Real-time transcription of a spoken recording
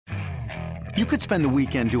You could spend the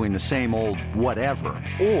weekend doing the same old whatever,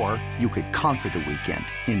 or you could conquer the weekend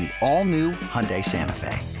in the all-new Hyundai Santa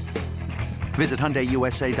Fe. Visit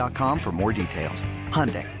HyundaiUSA.com for more details.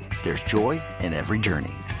 Hyundai, there's joy in every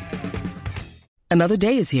journey. Another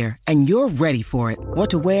day is here, and you're ready for it. What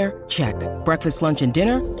to wear? Check. Breakfast, lunch, and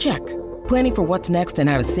dinner? Check. Planning for what's next and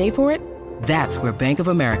how to save for it? That's where Bank of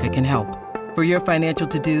America can help. For your financial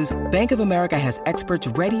to-dos, Bank of America has experts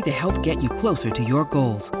ready to help get you closer to your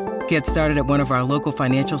goals. Get started at one of our local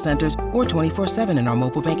financial centers or 24/7 in our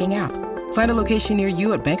mobile banking app. Find a location near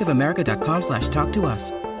you at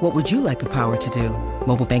bankofamerica.com/talktous. What would you like the power to do?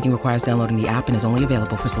 Mobile banking requires downloading the app and is only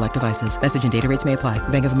available for select devices. Message and data rates may apply.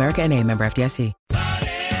 Bank of America N.A., member FDIC.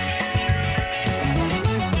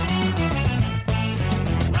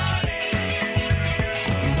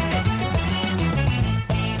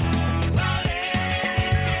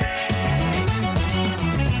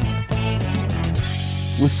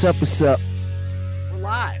 What's up? What's up? We're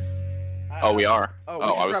live. Oh, we are.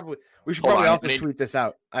 We should probably also tweet this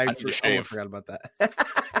out. I almost forgot about that.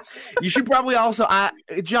 You should probably also,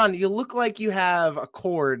 John. You look like you have a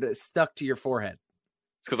cord stuck to your forehead.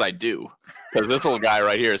 It's because I do. Because this little guy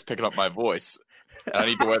right here is picking up my voice. And I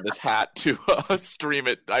need to wear this hat to stream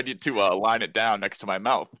it. I need to line it down next to my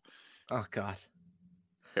mouth. Oh God.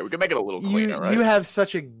 Okay, we can make it a little cleaner, right? You have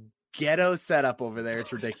such a ghetto setup over there.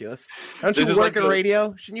 It's ridiculous. Don't you work in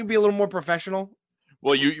radio? Shouldn't you be a little more professional?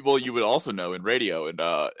 Well, you would also know in radio,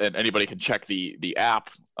 and anybody can check the app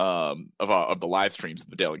of the live streams of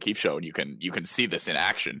the Dale and Keefe Show, and you can see this in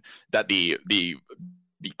action. That the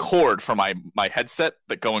cord from my headset,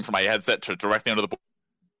 that going from my headset to directly under the board,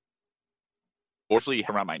 mostly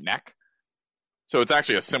around my neck. So it's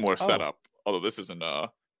actually a similar setup. Although this isn't.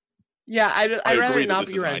 Yeah, I'd rather not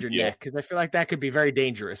be around your neck because I feel like that could be very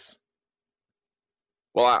dangerous.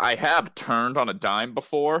 Well, I have turned on a dime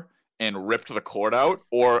before and ripped the cord out,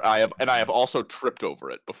 or I have also tripped over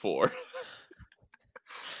it before.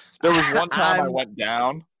 There was one time I went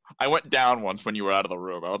down. I went down once when you were out of the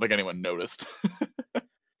room. I don't think anyone noticed.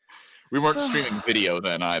 We weren't streaming video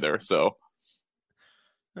then either, so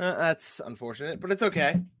that's unfortunate, but it's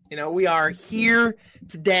okay. You know, we are here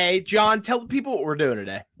today. John, tell the people what we're doing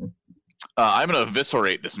today. I'm going to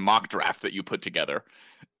eviscerate this mock draft that you put together.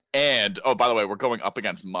 And, oh, by the way, we're going up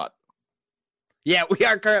against Mutt. Yeah, we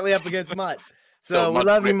are currently up against Mutt. So we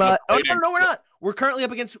love you, Mutt. Oh, no, we're not. We're currently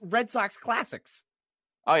up against Red Sox Classics.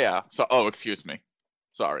 Oh, yeah. Excuse me.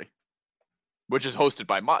 Sorry. Which is hosted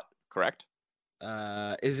by Mutt, correct?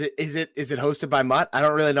 Is it hosted by Mutt? I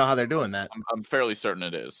don't really know how they're doing that. I'm fairly certain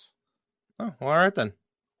it is. Oh, well, all right then.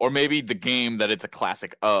 Or maybe the game that it's a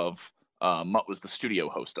classic of, Mutt was the studio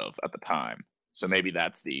host of at the time. So maybe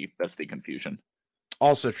that's the confusion.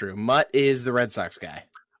 Also true. Mutt is the Red Sox guy.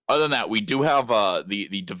 Other than that, we do have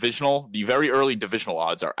the very early divisional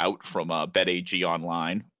odds are out from BetAG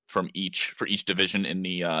Online for each division in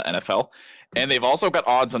the NFL, and they've also got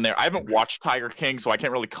odds on there. I haven't watched Tiger King, so I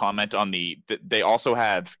can't really comment on they also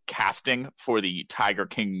have casting for the Tiger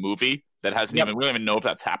King movie that hasn't we don't even know if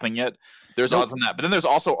that's happening yet. There's odds on that, but then there's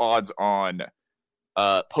also odds on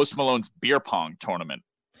Post Malone's beer pong tournament,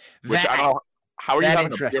 which I don't know. How are you having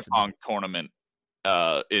a beer pong tournament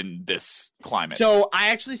in this climate? So I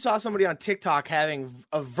actually saw somebody on TikTok having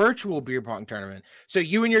a virtual beer pong tournament. So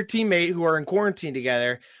you and your teammate who are in quarantine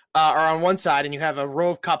together are on one side, and you have a row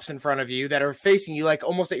of cups in front of you that are facing you, like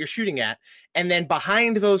almost that you're shooting at. And then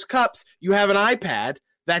behind those cups, you have an iPad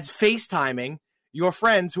that's FaceTiming your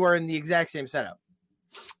friends who are in the exact same setup.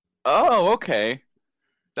 Oh, okay.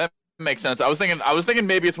 That makes sense. I was thinking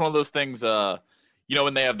maybe it's one of those things,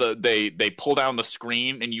 when they have they pull down the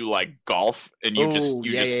screen and you like golf and you just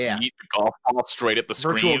meet the golf ball straight at the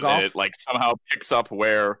screen and it like somehow picks up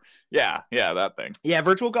where that thing. Yeah,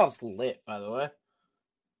 virtual golf's lit, by the way.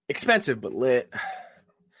 Expensive but lit.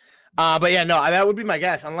 But yeah, no, that would be my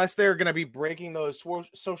guess, unless they're going to be breaking those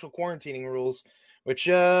social quarantining rules, which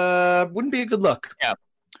wouldn't be a good look. Yeah.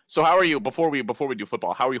 So how are you before we do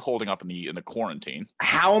football? How are you holding up in the quarantine?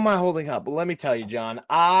 How am I holding up? Well, let me tell you, John.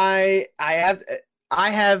 I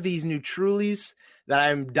have these new Trulies that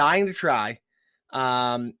I'm dying to try,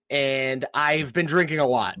 and I've been drinking a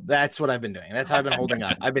lot. That's what I've been doing. That's how I've been holding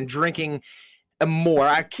up. I've been drinking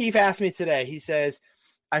more. Keith asked me today. He says,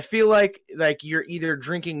 I feel like you're either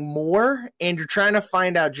drinking more and you're trying to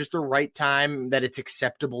find out just the right time that it's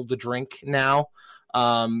acceptable to drink now,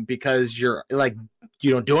 because you're like,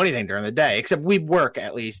 you don't do anything during the day, except we work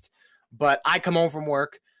at least. But I come home from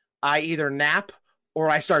work, I either nap or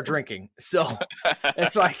I start drinking. So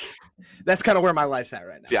it's like, that's kind of where my life's at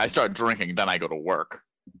right now. See, I start drinking, then I go to work.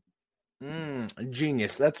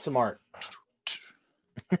 Genius. That's smart.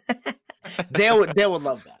 Dale would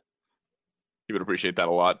love that. He would appreciate that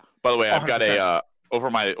a lot. By the way, I've got 100%. a over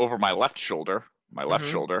my left shoulder. My left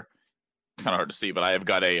Mhm. shoulder. It's kind of hard to see, but I have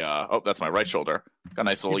got a that's my right shoulder. Got a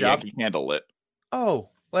nice little Good job. Yankee candle lit. Oh,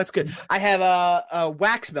 well, that's good. I have a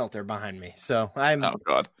wax melter behind me, so I'm Oh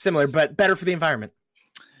god. similar, but better for the environment.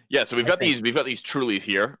 Yeah, so we've got these Trulies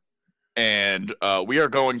here, and we are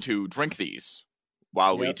going to drink these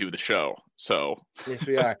while we Yep. do the show. So Yes,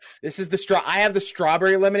 we are. This is the straw. I have the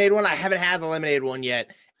strawberry lemonade one. I haven't had the lemonade one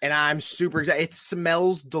yet, and I'm super excited. It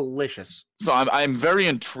smells delicious. So I'm very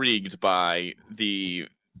intrigued by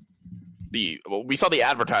well, we saw the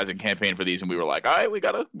advertising campaign for these, and we were like, all right, we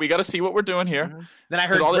gotta see what we're doing here. Then I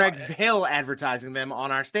heard 'Cause all the- Greg Hill advertising them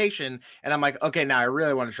on our station, and I'm like, okay, now I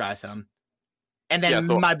really want to try some. And then Yeah,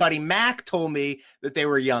 so- my buddy Mac told me that they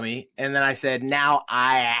were yummy, and then I said, now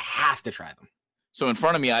I have to try them. So in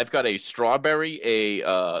front of me, I've got a strawberry,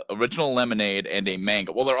 a original lemonade, and a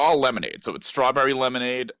mango. Well, they're all lemonade, so it's strawberry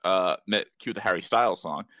lemonade. Cue the Harry Styles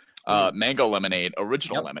song. Mango lemonade,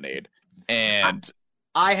 original Yep. lemonade, and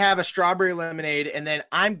I have a strawberry lemonade, and then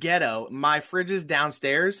I'm ghetto. My fridge is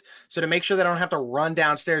downstairs, so to make sure that I don't have to run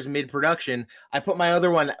downstairs mid-production, I put my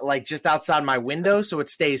other one like just outside my window so it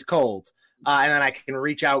stays cold, and then I can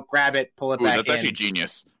reach out, grab it, pull it ooh, back that's in. actually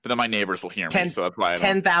genius. But then my neighbors will hear me, 10 so that's why I don't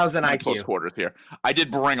 10,000 I'm in close IQ. quarters here. I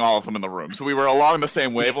did bring all of them in the room, so we were along the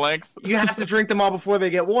same wavelength. You have to drink them all before they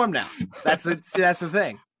get warm. Now that's the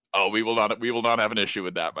thing. Oh, we will not have an issue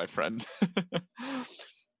with that, my friend.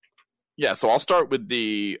 Yeah, so I will start with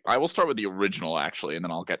the original actually, and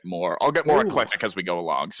then I'll get more Ooh. eclectic as we go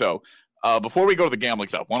along. So before we go to the gambling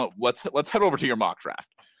stuff, let's head over to your mock draft.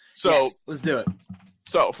 So Yes, let's do it.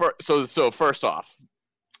 so first off,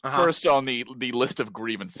 Uh-huh. first on the list of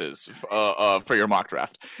grievances for your mock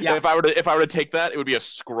draft. Yeah. If I were to take that, it would be a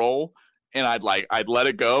scroll, and I'd let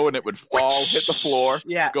it go, and it would fall, hit the floor,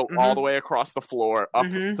 Yeah. go mhm. all the way across the floor, up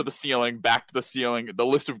Mhm. to the ceiling, back to the ceiling. The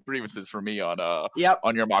list of grievances for me on Yep.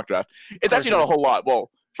 your mock draft. It's actually not a whole lot. Well,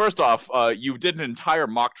 first off, you did an entire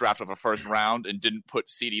mock draft of a first round and didn't put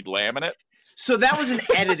CeeDee Lamb in it. So that was an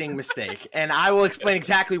editing mistake, and I will explain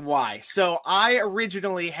exactly why. So I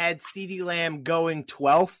originally had CeeDee Lamb going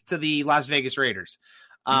 12th to the Las Vegas Raiders.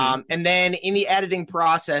 And then in the editing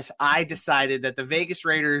process, I decided that the Vegas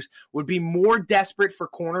Raiders would be more desperate for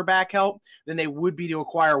cornerback help than they would be to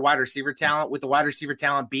acquire wide receiver talent, with the wide receiver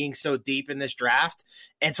talent being so deep in this draft.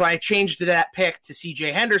 And so I changed that pick to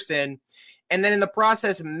CJ Henderson. And then in the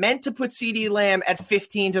process, meant to put CeeDee Lamb at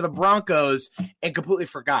 15 to the Broncos and completely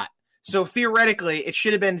forgot. So theoretically, it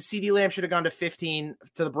should have been CeeDee Lamb should have gone to 15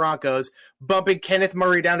 to the Broncos, bumping Kenneth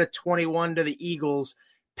Murray down to 21 to the Eagles,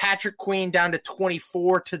 Patrick Queen down to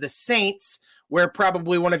 24 to the Saints, where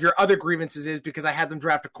probably one of your other grievances is because I had them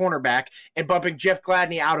draft a cornerback, and bumping Jeff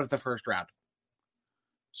Gladney out of the first round.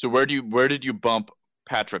 So where did you bump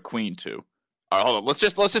Patrick Queen to? All right, hold on. Let's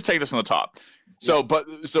just take this on the top. So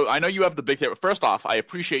I know you have the big thing. First off, I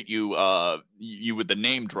appreciate you with the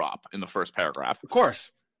name drop in the first paragraph. Of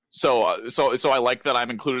course. So I like that I'm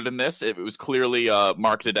included in this. It was clearly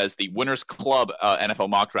marketed as the Winners Club NFL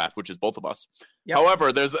mock draft, which is both of us. Yep.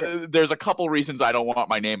 However, there's a couple reasons I don't want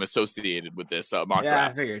my name associated with this mock Yeah,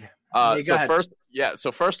 I draft. figured. So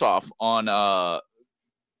ahead. first off, on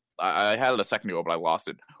I had it a second ago, but I lost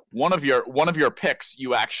it. One of your picks,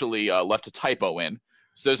 you actually left a typo in,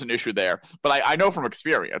 so there's an issue there. But I know from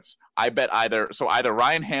experience, I bet either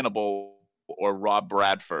Ryan Hannibal or Rob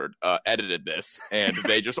Bradford edited this, and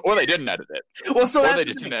they didn't edit it, Well, so or that's they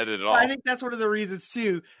the just thing. didn't edit it at all. I think that's one of the reasons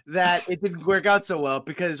too that it didn't work out so well,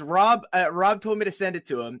 because Rob told me to send it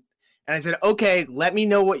to him, and I said, "Okay, let me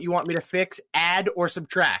know what you want me to fix, add or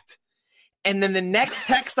subtract." And then the next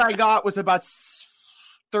text I got was about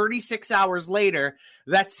 36 hours later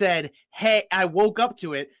that said, "Hey," I woke up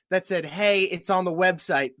to it that said, "Hey, it's on the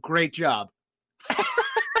website. Great job."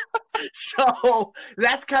 So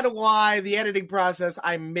that's kind of why the editing process,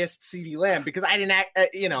 I missed CeeDee Lamb, because I didn't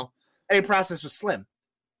editing process was slim.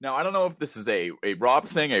 Now I don't know if this is a Rob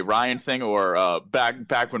thing, a Ryan thing, or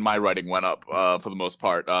back when my writing went up for the most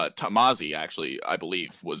part. Tamazi actually, I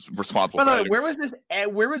believe, was responsible. By the for way,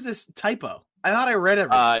 editing. where was this typo? I thought I read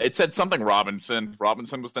everything. It said something Robinson.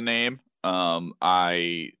 Robinson was the name.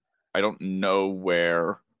 I don't know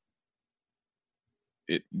where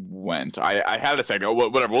it went. I had it a second.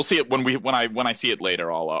 Whatever. We'll see it when I see it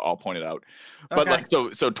later. I'll point it out. But Okay.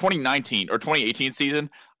 so 2019 or 2018 season,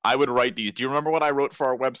 I would write these. Do you remember what I wrote for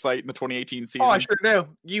our website in the 2018 season? Oh, I sure do.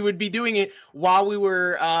 You would be doing it while we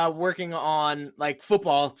were working on like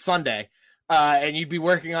football Sunday, and you'd be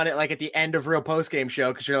working on it like at the end of Real Post Game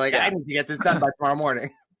Show, because you're like, Yeah. I need to get this done by tomorrow morning.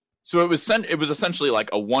 So it was essentially like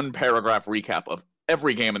a one paragraph recap of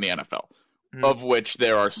every game in the NFL. of which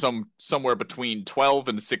there are somewhere between 12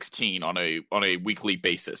 and 16 on a weekly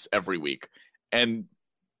basis every week. And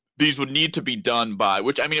these would need to be done by,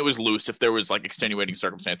 which, I mean, it was loose. If there was like extenuating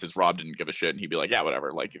circumstances, Rob didn't give a shit and he'd be like, yeah,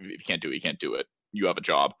 whatever. Like, if you can't do it, you can't do it. You have a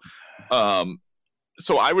job.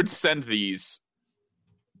 So I would send these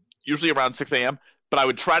usually around 6 a.m., but I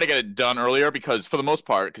would try to get it done earlier because for the most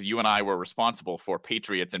part, because you and I were responsible for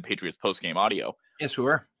Patriots and Patriots postgame audio. Yes, we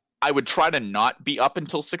were. I would try to not be up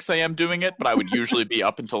until 6 a.m. doing it, but I would usually be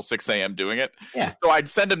up until 6 a.m. doing it. Yeah. So I'd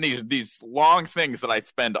send him these long things that I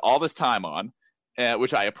spend all this time on,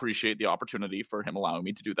 which I appreciate the opportunity for him allowing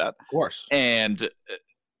me to do that. Of course. And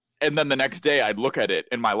then the next day I'd look at it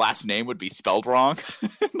and my last name would be spelled wrong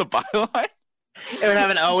in the byline. It would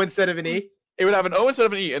have an O instead of an E? It would have an O instead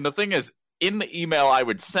of an E. And the thing is, in the email I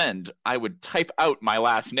would send, I would type out my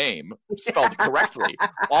last name spelled correctly.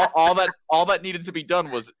 All that needed to be done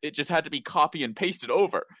was it just had to be copy and pasted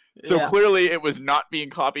over. So clearly it was not being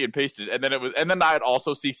copy and pasted. And then I'd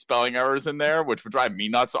also see spelling errors in there, which would drive me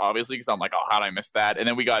nuts, obviously, because I'm like, oh, how'd I miss that? And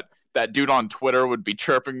then we got that dude on Twitter would be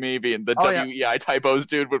chirping me, being the WEI typos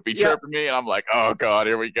dude would be chirping me, and I'm like, oh god,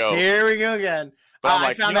 here we go. Here we go again. But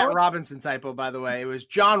I found that Robinson typo, by the way. It was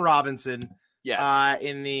John Robinson. Yes.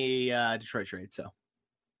 In the Detroit trade. So,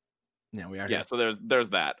 yeah, we are. Yeah. So there's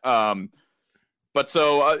that. But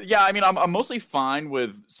so yeah, I mean, I'm mostly fine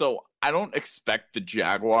with. So I don't expect the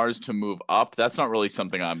Jaguars to move up. That's not really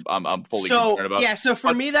something I'm fully concerned about. Yeah. So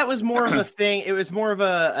for me, that was more of a thing. It was more of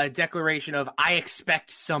a declaration of I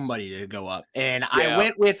expect somebody to go up, and I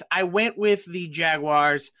went with the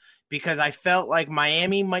Jaguars because I felt like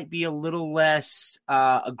Miami might be a little less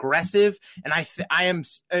aggressive, and I am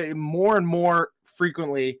more and more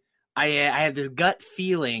frequently I had this gut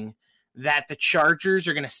feeling that the Chargers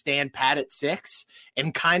are going to stand pat at 6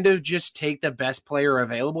 and kind of just take the best player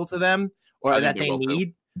available to them or that they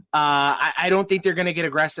need. I don't think they're going to get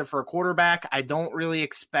aggressive for a quarterback. I don't really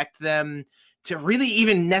expect them to really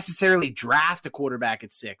even necessarily draft a quarterback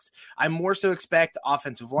at 6. I more so expect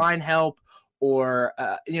offensive line help or,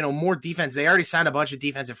 more defense. They already signed a bunch of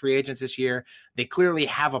defensive free agents this year. They clearly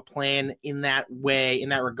have a plan in that way, in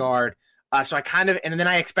that regard. So and then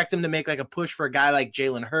I expect them to make like a push for a guy like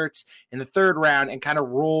Jalen Hurts in the 3rd round and kind of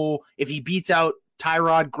roll. If he beats out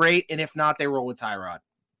Tyrod, great. And if not, they roll with Tyrod.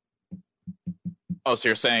 Oh, so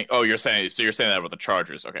you're saying that about the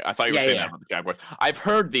Chargers. Okay. I thought you were saying that about the Jaguars. I've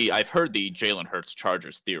heard the Jalen Hurts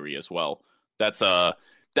Chargers theory as well. That's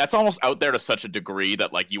almost out there to such a degree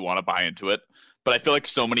that like you want to buy into it. But I feel like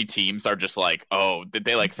so many teams are just like, oh, did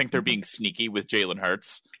they like think they're being sneaky with Jalen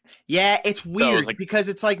Hurts? Yeah, it's weird because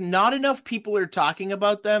it's like not enough people are talking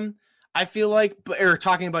about them. I feel like, or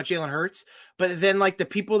talking about Jalen Hurts, but then like the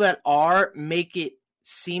people that are make it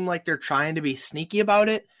seem like they're trying to be sneaky about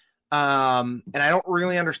it. And I don't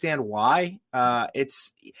really understand why. I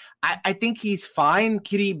think he's fine.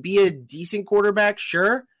 Could he be a decent quarterback?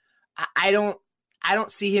 Sure. I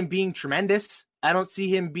don't see him being tremendous. I don't see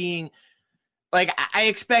him being like, I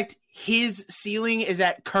expect his ceiling is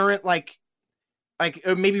at current, like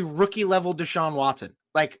maybe rookie level Deshaun Watson,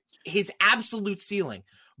 like his absolute ceiling,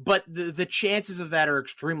 but the chances of that are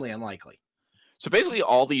extremely unlikely. So basically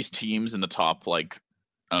all these teams in the top, like,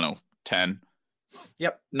 I don't know, 10.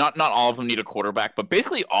 Yep. Not all of them need a quarterback, but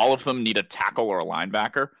basically all of them need a tackle or a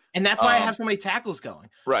linebacker. And that's why I have so many tackles going.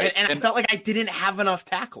 Right. And I felt like I didn't have enough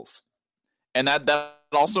tackles. And that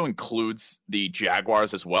also includes the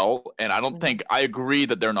Jaguars as well. And I agree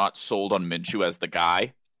that they're not sold on Minshew as the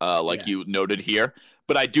guy, you noted here.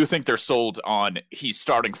 But I do think they're sold on he's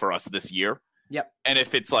starting for us this year. Yep. And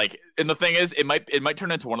if it's like, and the thing is, it might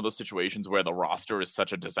turn into one of those situations where the roster is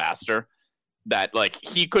such a disaster that like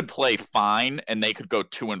he could play fine and they could go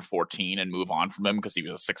 2-14 and move on from him because he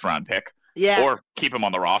was a 6th-round pick. Yeah. Or keep him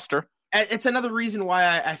on the roster. It's another reason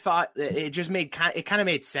why I thought it just kind of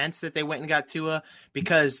made sense that they went and got Tua,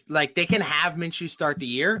 because like they can have Minshew start the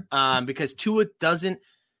year because with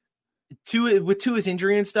Tua's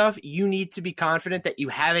injury and stuff, you need to be confident that you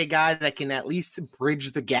have a guy that can at least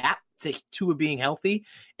bridge the gap to Tua being healthy,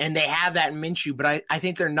 and they have that in Minshew, but I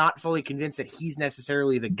think they're not fully convinced that he's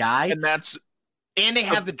necessarily the guy. And they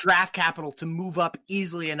have the draft capital to move up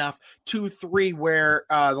easily enough 2-3 where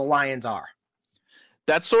the Lions are.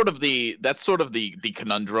 That's sort of the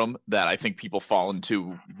conundrum that I think people fall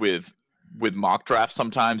into with mock drafts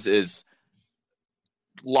sometimes is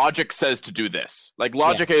logic says to do this. Like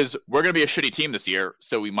logic is we're going to be a shitty team this year,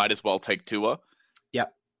 so we might as well take Tua.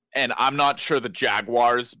 Yep. And I'm not sure the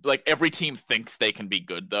Jaguars, like every team thinks they can be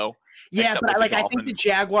good though. Yeah, but like I think the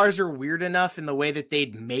Jaguars are weird enough in the way that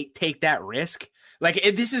they'd take that risk. Like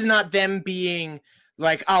this is not them being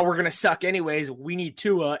like, oh, we're going to suck anyways. We need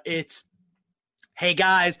Tua. It's hey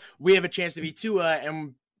guys, we have a chance to be Tua,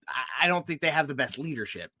 and I don't think they have the best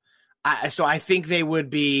leadership. So I think they would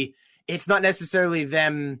be. It's not necessarily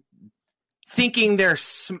them thinking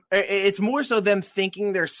it's more so them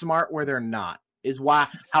thinking they're smart where they're not. Is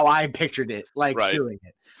how I pictured it, doing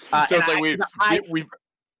it. So it's like we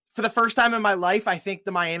for the first time in my life, I think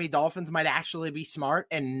the Miami Dolphins might actually be smart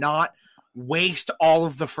and not waste all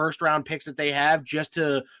of the first round picks that they have just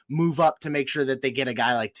to move up to make sure that they get a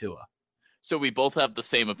guy like Tua. So we both have the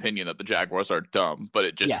same opinion that the Jaguars are dumb,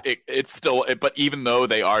 but it's still. But even though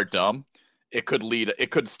they are dumb, it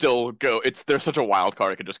could still go. They're such a wild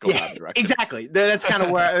card. It could just go that direction. Exactly. That's kind of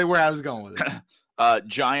where I was going with it.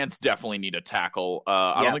 Giants definitely need a tackle.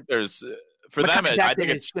 I don't think there's for them. I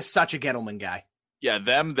think it's just such a Gettleman guy. Yeah,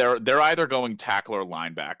 they're either going tackle or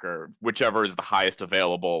linebacker, whichever is the highest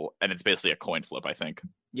available, and it's basically a coin flip, I think.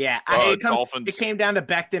 Yeah, it came down to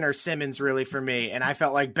Becton or Simmons really for me, and I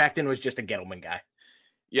felt like Becton was just a Gettleman guy.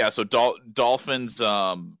 Yeah, so Dolphins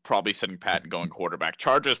probably sitting pat and going quarterback.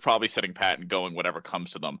 Chargers probably sitting pat and going whatever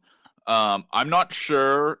comes to them. I'm not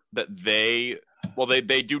sure that they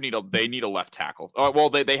need a left tackle.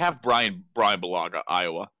 They have Brian Bulaga,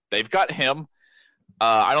 Iowa. They've got him.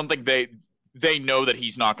 I don't think they know that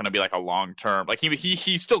he's not going to be like a long term. Like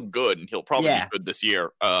he's still good and he'll probably be good this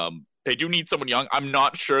year. They do need someone young. I'm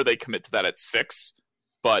not sure they commit to that at 6,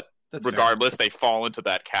 but regardless, they fall into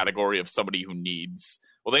that category of somebody who needs.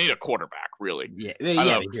 Well, they need a quarterback, really. Yeah, they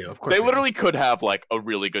do. Of course, they literally could have like a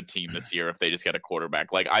really good team this year if they just get a quarterback.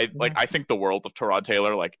 I think the world of Tyrod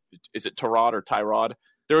Taylor. Like, is it Tyrod or Tyrod?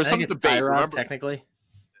 There was some debate. Tyrod, technically.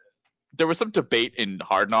 There was some debate in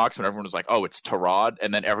Hard Knocks when everyone was like, "Oh, it's Tyrod,"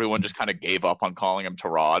 and then everyone just kind of gave up on calling him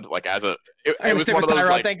Tyrod. Like it was one of those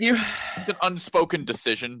Tyrod, thank you. An unspoken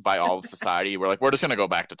decision by all of society. We're like, we're just gonna go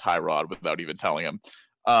back to Tyrod without even telling him.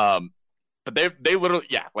 But they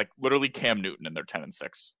literally Cam Newton and they're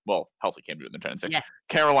 10-6. Well, healthy Cam Newton, they're 10-6. Yeah.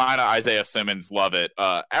 Carolina, Isaiah Simmons, love it.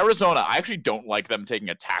 Arizona, I actually don't like them taking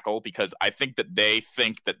a tackle because I think that they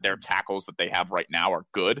think that their tackles that they have right now are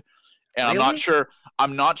good. And really?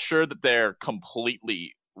 I'm not sure that they're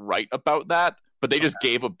completely right about that, but they just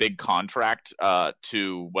gave a big contract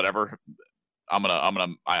to whatever. I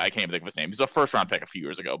can't even think of his name. He's a first round pick a few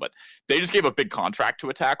years ago, but they just gave a big contract to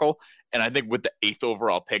a tackle. And I think with the 8th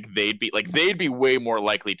overall pick, they'd be way more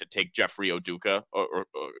likely to take Jeffrey Okudah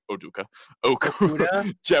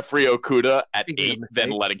Jeffrey Okudah at 8 than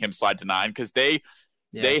letting him slide to 9 because they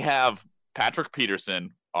have Patrick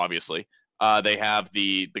Peterson, obviously. They have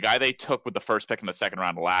the guy they took with the first pick in the second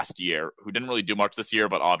round last year, who didn't really do much this year,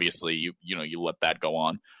 but obviously you let that go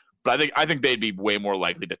on. But I think they'd be way more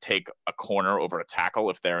likely to take a corner over a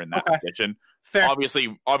tackle if they're in that position. Fair.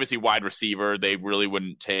 Obviously, wide receiver they really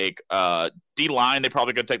wouldn't take. D line they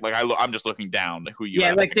probably could take. Like I'm just looking down who you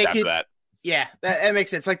have after that. Yeah, that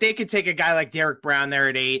makes sense. Like they could take a guy like Derek Brown there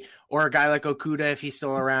at 8, or a guy like Okudah if he's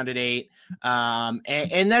still around at 8.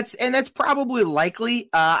 And that's probably likely.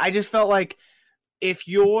 I just felt like if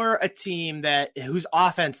you're a team whose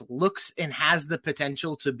offense looks and has the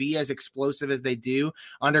potential to be as explosive as they do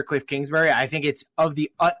under Cliff Kingsbury, I think it's of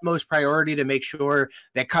the utmost priority to make sure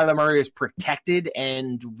that Kyler Murray is protected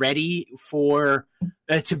and ready for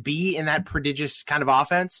to be in that prodigious kind of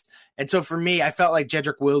offense. And so for me, I felt like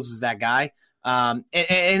Jedrick Wills is that guy. And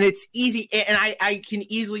it's easy. And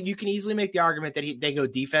you can easily make the argument that they go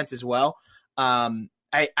defense as well.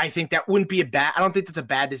 I think that wouldn't be I don't think that's a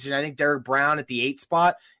bad decision. I think Derek Brown at the 8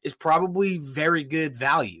 spot is probably very good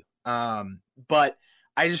value. But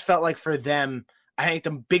I just felt like for them, I think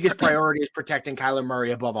the biggest priority is protecting Kyler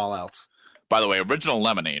Murray above all else. By the way, original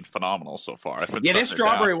lemonade, phenomenal so far. Yeah, this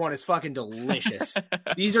strawberry one is fucking delicious.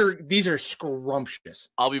 These are scrumptious.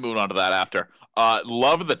 I'll be moving on to that after.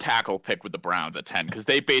 Love the tackle pick with the Browns at 10 because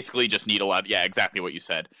they basically just need a lot. Yeah, exactly what you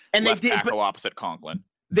said. And left tackle opposite Conklin.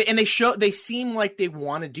 They seem like they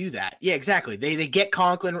want to do that. Yeah, exactly. They get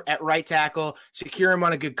Conklin at right tackle, secure him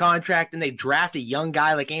on a good contract, and they draft a young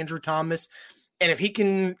guy like Andrew Thomas. And if he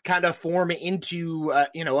can kind of form into,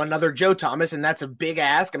 another Joe Thomas, and that's a big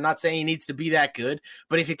ask. I'm not saying he needs to be that good,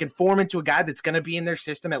 but if he can form into a guy that's going to be in their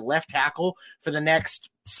system at left tackle for the next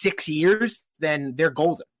 6 years, then they're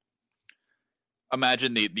golden.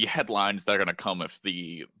 Imagine the headlines that are going to come if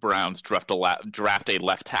the Browns draft a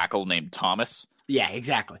left tackle named Thomas. Yeah,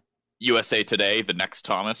 exactly. USA Today, the next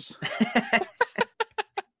Thomas.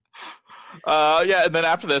 And then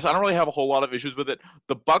after this, I don't really have a whole lot of issues with it.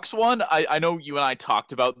 The Bucs one, I know you and I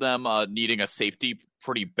talked about them needing a safety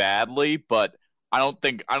pretty badly, but I don't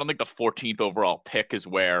think the 14th overall pick is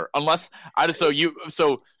where, unless you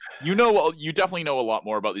definitely know a lot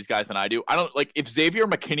more about these guys than I do. I don't like if Xavier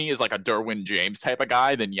McKinney is like a Derwin James type of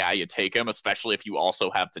guy, then yeah, you take him, especially if you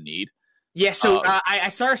also have the need. Yeah. So I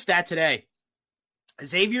saw a stat today.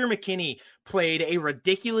 Xavier McKinney played a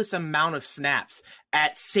ridiculous amount of snaps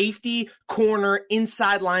at safety, corner,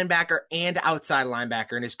 inside linebacker, and outside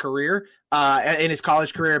linebacker in his career, in his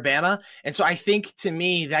college career at Bama. And so I think to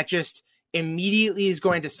me that just immediately is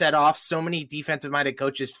going to set off so many defensive-minded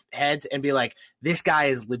coaches' heads and be like, this guy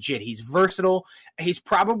is legit. He's versatile. He's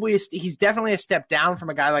definitely a step down from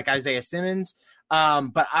a guy like Isaiah Simmons.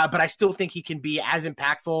 But I still think he can be as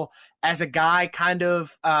impactful as a guy kind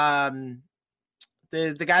of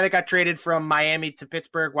the guy that got traded from Miami to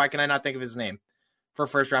Pittsburgh. Why can I not think of his name for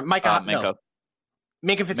first round? Minka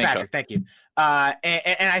Fitzpatrick. Thank you.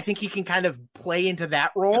 And I think he can kind of play into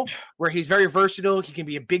that role where he's very versatile. He can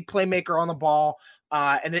be a big playmaker on the ball.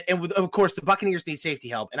 And of course, the Buccaneers need safety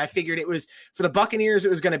help. And I figured it was for the Buccaneers, it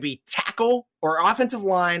was going to be tackle or offensive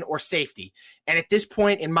line or safety. And at this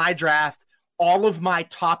point in my draft, all of my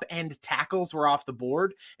top end tackles were off the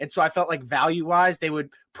board. And so I felt like value wise, they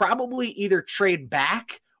would probably either trade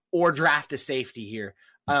back or draft a safety here.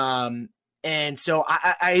 And so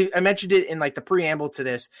I mentioned it in like the preamble to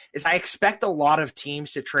this is I expect a lot of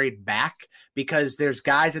teams to trade back because there's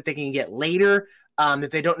guys that they can get later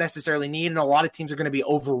that they don't necessarily need. And a lot of teams are going to be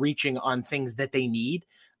overreaching on things that they need.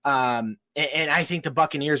 And I think the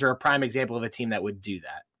Buccaneers are a prime example of a team that would do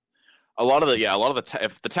that.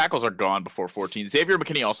 If the tackles are gone before 14, Xavier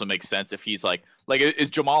McKinney also makes sense if he's like is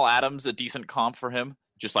Jamal Adams a decent comp for him?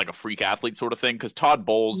 Just like a freak athlete sort of thing, because Todd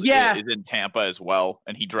Bowles is in Tampa as well,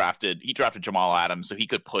 and he drafted Jamal Adams, so he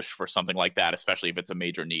could push for something like that, especially if it's a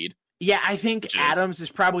major need. Yeah, I think Adams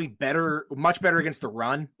is probably much better against the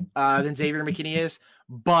run than Xavier McKinney is,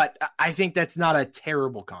 but I think that's not a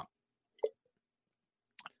terrible comp.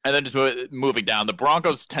 And then just moving down, the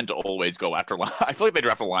Broncos tend to always go after. I feel like they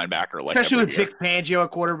draft a linebacker, especially with Vic Fangio, a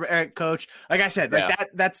quarterback coach. Like I said,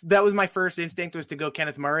 that was my first instinct was to go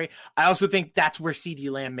Kenneth Murray. I also think that's where CeeDee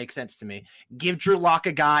Lamb makes sense to me. Give Drew Lock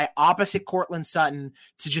a guy opposite Courtland Sutton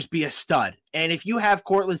to just be a stud. And if you have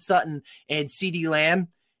Courtland Sutton and CeeDee Lamb,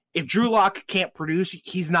 if Drew Lock can't produce,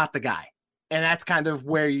 he's not the guy. And that's kind of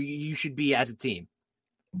where you should be as a team.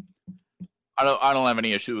 I don't have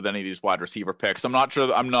any issue with any of these wide receiver picks. I'm not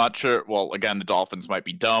sure. Well, again, the Dolphins might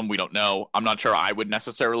be dumb. We don't know. I'm not sure I would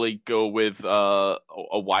necessarily go with a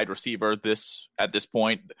wide receiver at this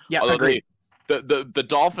point. Yeah, agreed. The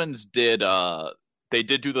Dolphins did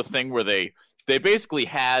do the thing where they basically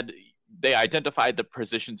they identified the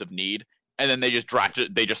positions of need, and then they just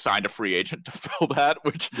signed a free agent to fill that,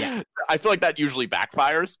 which I feel like that usually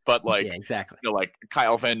backfires. But exactly. Like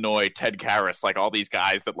Kyle Van Noy, Ted Karras, like all these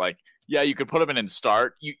guys that yeah, you could put him in and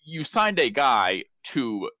start. You signed a guy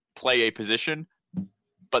to play a position,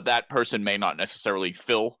 but that person may not necessarily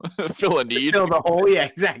fill a need. Fill the hole, yeah,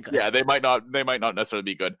 exactly. Yeah, they might not necessarily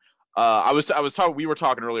be good. We were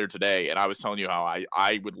talking earlier today, and I was telling you how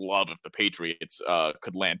I would love if the Patriots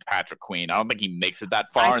could land Patrick Queen. I don't think he makes it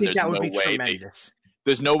that far, and there's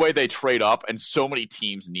no way they trade up, and so many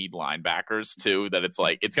teams need linebackers too that it's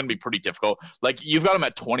going to be pretty difficult. Like you've got him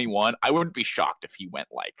at 21. I wouldn't be shocked if he went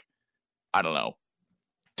I don't know,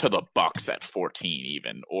 to the Bucks at 14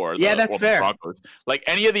 even, or that's fair. The Broncos. Like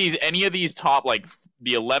any of these top, like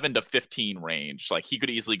the 11 to 15 range, like he could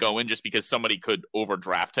easily go in just because somebody could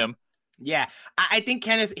overdraft him. Yeah, I think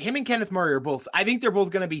him and Kenneth Murray are both. I think they're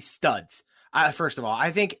both going to be studs. First of all,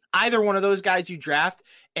 I think either one of those guys you draft,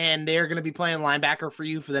 and they're going to be playing linebacker for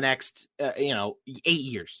you for the next 8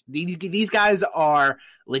 years. These guys are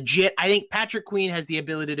legit. I think Patrick Queen has the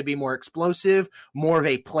ability to be more explosive, more of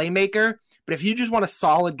a playmaker. But if you just want a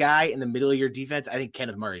solid guy in the middle of your defense, I think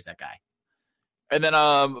Kenneth Murray's that guy. And then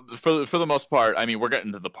for the most part, I mean, we're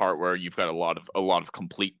getting to the part where you've got a lot of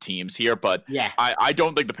complete teams here, but yeah, I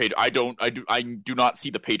don't think I do not see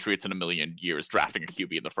the Patriots in a million years drafting a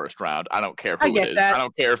QB in the first round. I don't care who it is. I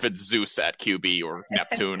don't care if it's Zeus at QB or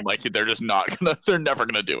Neptune. they're just they're never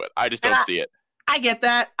gonna do it. I just don't see it. I get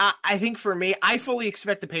that. I think for me, I fully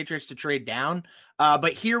expect the Patriots to trade down.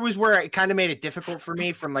 But here was where it kind of made it difficult for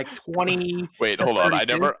me from 20. Wait, hold on.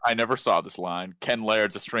 I never saw this line. Ken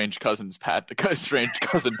Laird's a strange cousin Patrick. It's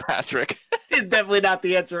definitely not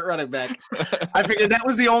the answer at running back. I figured that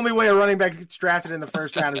was the only way a running back gets drafted in the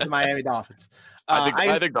first round is the Miami Dolphins.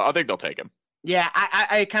 I think they'll take him. Yeah,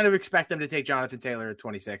 I kind of expect them to take Jonathan Taylor at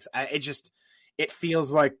 26. It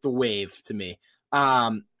feels like the wave to me.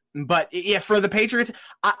 But yeah, for the Patriots,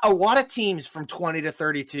 a lot of teams from 20 to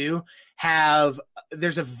 32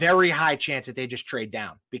 there's a very high chance that they just trade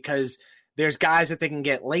down because there's guys that they can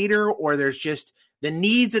get later, or there's just the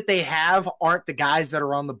needs that they have aren't the guys that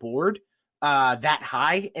are on the board that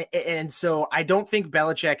high. And so I don't think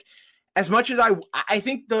Belichick, as much as I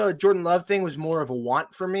think the Jordan Love thing was more of a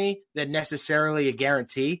want for me than necessarily a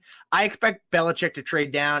guarantee. I expect Belichick to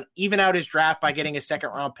trade down, even out his draft by getting a second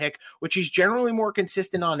round pick, which he's generally more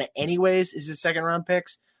consistent on anyways, is his second round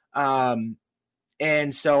picks. And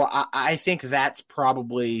so I think that's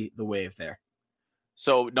probably the wave there.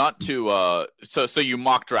 So not to so you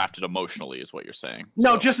mock drafted emotionally is what you're saying.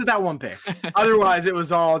 No, just at that one pick. Otherwise, it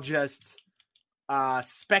was all just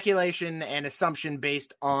speculation and assumption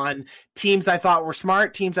based on teams I thought were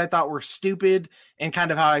smart, teams I thought were stupid, and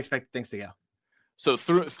kind of how I expected things to go. So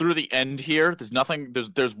through the end here,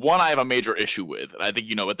 there's one I have a major issue with, and I think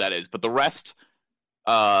you know what that is. But the rest,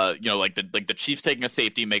 like the Chiefs taking a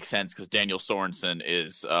safety makes sense because Daniel Sorensen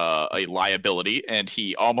is a liability, and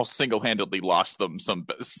he almost single-handedly lost them some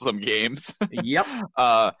games. Yep.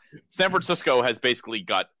 San Francisco has basically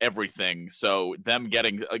got everything, so them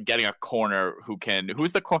getting a corner they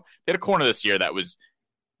had a corner this year that was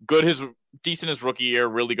good, decent his rookie year,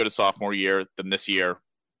 really good his sophomore year. Then this year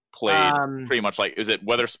played pretty much like, is it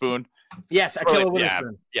Weatherspoon? Yes, Ahkello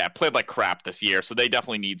Witherspoon. Yeah, played like crap this year, so they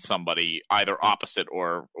definitely need somebody either opposite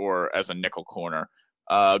or as a nickel corner.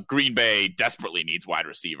 Green Bay desperately needs wide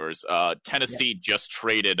receivers. Tennessee just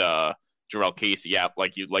traded Jurrell Casey. Yeah,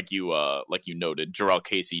 like you noted, Jurrell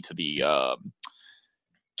Casey to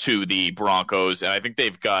the Broncos, and I think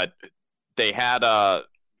they had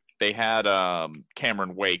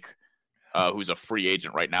Cameron Wake, who's a free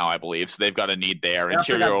agent right now, I believe. So they've got a need there.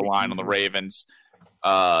 Interior line on the Ravens.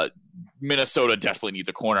 Minnesota definitely needs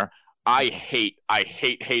a corner. I hate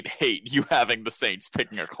you having the Saints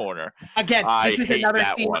picking a corner. Again, this is another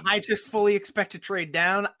team I just fully expect to trade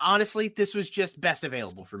down. Honestly, this was just best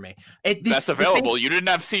available for me. Best available? You didn't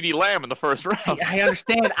have CeeDee Lamb in the first round. I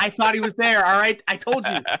understand. I thought he was there. All right. I told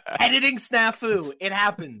you. Editing snafu. It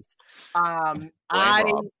happens.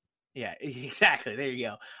 Yeah, exactly. There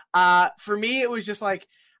you go. For me, it was just like,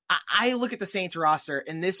 I look at the Saints roster,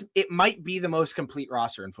 and it might be the most complete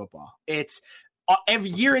roster in football. It's every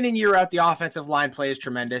year in and year out, the offensive line play is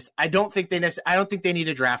tremendous. I don't think they need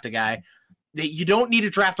to draft a guy. You don't need to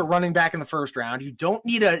draft a running back in the first round. You don't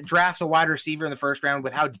need to draft a wide receiver in the first round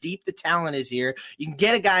with how deep the talent is here. You can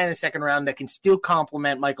get a guy in the second round that can still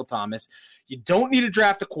complement Michael Thomas. You don't need to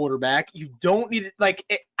draft a quarterback. You don't need to,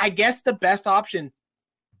 I guess the best option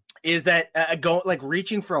is that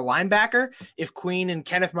reaching for a linebacker if Queen and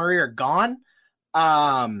Kenneth Murray are gone.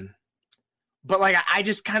 But I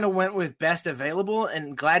just kind of went with best available,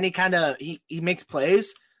 and Gladney he makes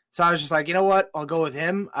plays. So I was just like, you know what? I'll go with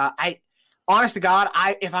him. Honest to God,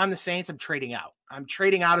 if I'm the Saints, I'm trading out. I'm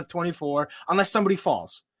trading out of 24 unless somebody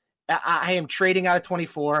falls. I am trading out of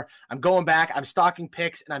 24. I'm going back. I'm stocking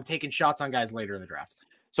picks, and I'm taking shots on guys later in the draft.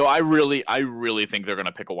 So I really think they're going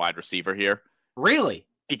to pick a wide receiver here. Really?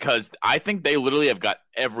 Because I think they literally have got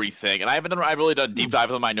everything, and I've really done a deep dive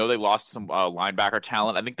of them. I know they lost some linebacker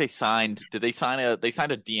talent. I think they signed. Did they sign a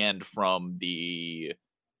D-end from the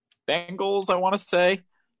Bengals? I want to say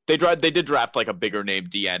they did draft like a bigger name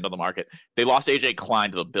D-end on the market. They lost AJ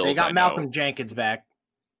Klein to the Bills. They got Malcolm Jenkins back.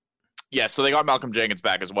 Yeah, so they got Malcolm Jenkins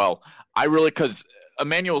back as well. Because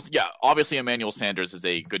obviously Emmanuel Sanders is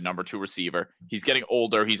a good number 2 receiver. He's getting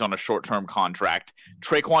older. He's on a short-term contract.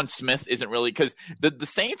 Tre'Quan Smith isn't really, because the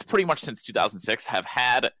Saints pretty much since 2006 have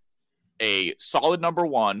had a solid number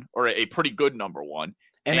 1 or a pretty good number 1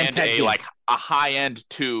 and a high-end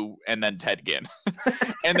 2 and then Ted Ginn.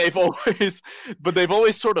 And they've always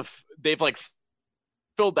filled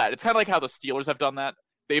that. It's kind of like how the Steelers have done that.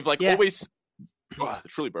 They've always... the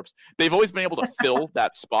truly burps. They've always been able to fill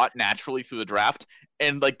that spot naturally through the draft,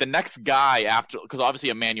 and the next guy after, because obviously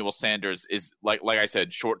Emmanuel Sanders is like I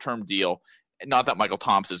said, short-term deal. Not that Michael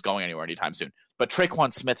Thomas is going anywhere anytime soon, but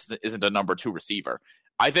Tre'Quan Smith isn't a number 2 receiver.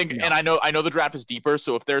 I think, and I know the draft is deeper.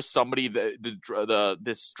 So if there's somebody,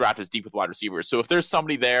 this draft is deep with wide receivers. So if there's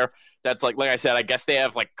somebody there that's like I said, I guess they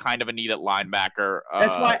have kind of a need at linebacker.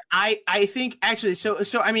 That's why I think actually. So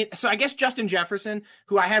I guess Justin Jefferson,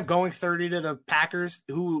 who I have going 30 to the Packers,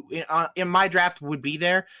 who in my draft would be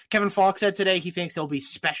there. Kevin Falk said today he thinks he'll be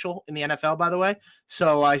special in the NFL. By the way,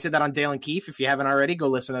 so I said that on Dale and Keefe. If you haven't already, go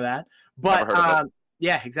listen to that. But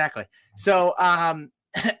yeah, exactly. So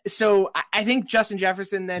So I think Justin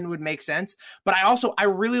Jefferson then would make sense. But I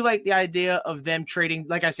really like the idea of them trading,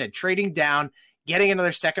 like I said, trading down, getting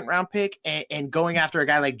another second round pick and going after a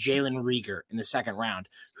guy like Jalen Reagor in the second round,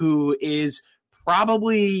 who is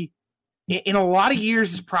probably in a lot of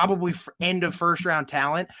years is probably end of first round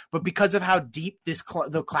talent, but because of how deep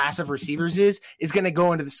the class of receivers is going to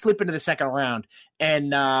go slip into the second round.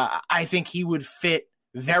 And I think he would fit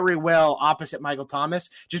very well opposite Michael Thomas,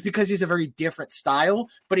 just because he's a very different style,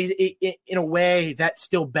 but he's in a way that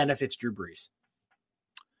still benefits Drew Brees.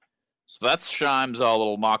 So that's Shime's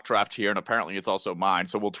little mock draft here, and apparently it's also mine.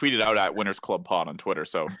 So we'll tweet it out at Winners Club Pod on Twitter.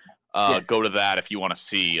 So yes. Go to that if you want to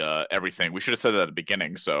see everything. We should have said that at the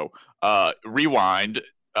beginning. So rewind,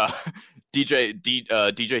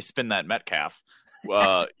 DJ Spin That Metcalf.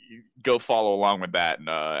 Go follow along with that, and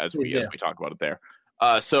as we talk about it there.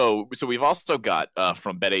 So we've also got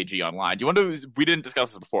from BetAG Online. Do you want to? We didn't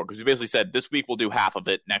discuss this before because we basically said this week we'll do half of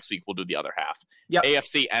it. Next week we'll do the other half. Yep.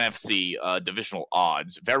 AFC, NFC divisional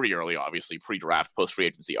odds, very early, obviously pre-draft, post-free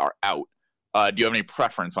agency are out. Do you have any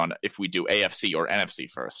preference on if we do AFC or NFC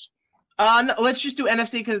first? No, let's just do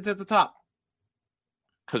NFC because it's at the top.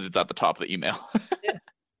 Because it's at the top of the email. Yeah.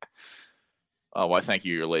 Oh, well, thank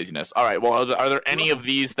you, your laziness. All right, well, are there any of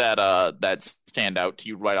these that stand out to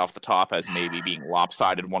you right off the top as maybe being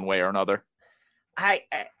lopsided one way or another?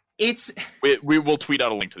 We will tweet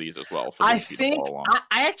out a link to these as well. I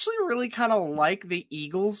actually really kind of like the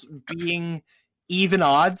Eagles being even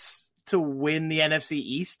odds to win the NFC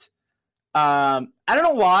East. I don't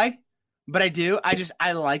know why, but I do.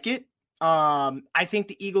 I like it. I think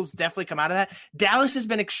the Eagles definitely come out of that. Dallas has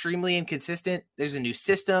been extremely inconsistent. There's a new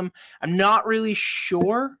system. I'm not really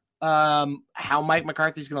sure how Mike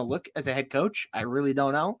McCarthy is going to look as a head coach. I really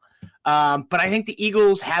don't know. But I think the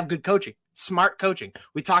Eagles have good coaching, smart coaching.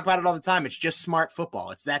 We talk about it all the time. It's just smart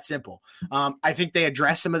football. It's that simple. I think they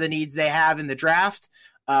address some of the needs they have in the draft.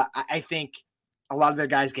 I think a lot of their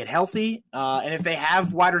guys get healthy. And if they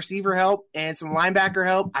have wide receiver help and some linebacker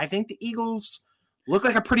help, I think the Eagles look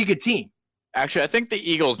like a pretty good team. Actually, I think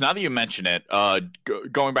the Eagles, now that you mention it,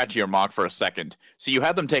 going back to your mock for a second, so you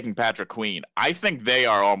had them taking Patrick Queen. I think they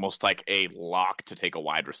are almost like a lock to take a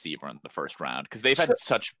wide receiver in the first round because they've had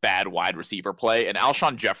such bad wide receiver play, and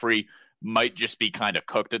Alshon Jeffrey might just be kind of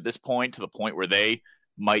cooked at this point, to the point where they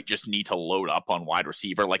might just need to load up on wide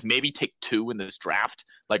receiver, like maybe take 2 in this draft,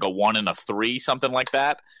 like a 1 and a 3, something like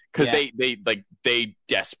that. Because they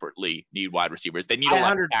desperately need wide receivers. They need a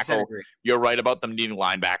left tackle. Agree. You're right about them needing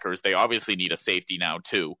linebackers. They obviously need a safety now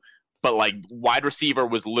too. But like wide receiver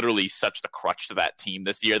was literally such the crutch to that team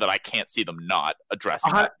this year that I can't see them not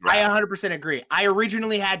addressing that. I 100% agree. I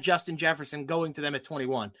originally had Justin Jefferson going to them at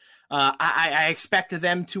 21. I expected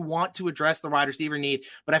them to want to address the wide receiver need,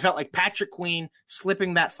 but I felt like Patrick Queen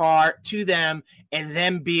slipping that far to them and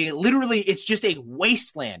them being literally, it's just a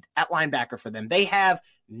wasteland at linebacker for them. They have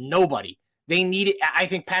nobody. They need it. I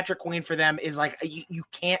think Patrick Queen for them is like, you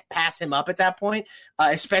can't pass him up at that point,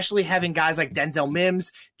 especially having guys like Denzel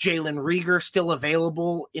Mims, Jalen Reagor still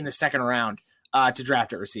available in the second round to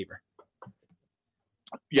draft a receiver.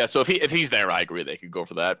 Yeah, so if he's there, I agree they could go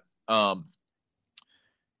for that.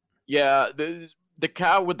 Yeah, the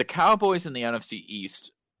Cowboys in the NFC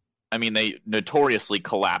East, I mean, they notoriously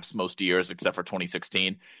collapse most years except for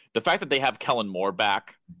 2016. The fact that they have Kellen Moore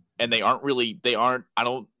back and they're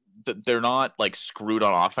not like screwed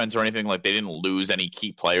on offense or anything. Like they didn't lose any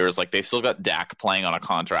key players. Like they still got Dak playing on a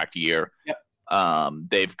contract year. Yep.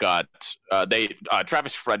 They've got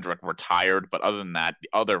Travis Frederick retired, but other than that, the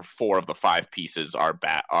other 4 of the 5 pieces are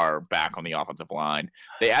back on the offensive line.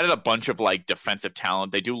 They added a bunch of like defensive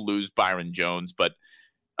talent. They do lose Byron Jones, but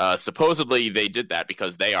supposedly they did that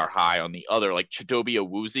because they are high on the other, like Chidobe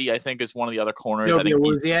Awuzie, I think is one of the other corners.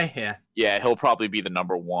 Yeah, he'll probably be the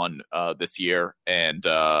number 1 this year. And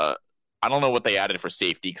I don't know what they added for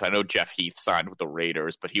safety because I know Jeff Heath signed with the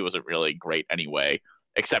Raiders, but he wasn't really great anyway.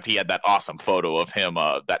 Except he had that awesome photo of him,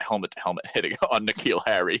 that helmet-to-helmet hitting on N'Keal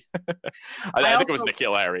Harry. I think it was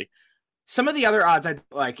N'Keal Harry. Some of the other odds I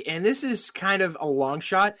like, and this is kind of a long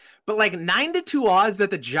shot, but like 9-2 odds that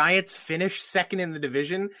the Giants finish second in the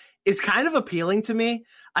division is kind of appealing to me.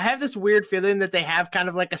 I have this weird feeling that they have kind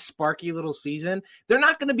of like a sparky little season. They're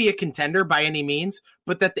not going to be a contender by any means,